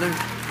you, Father.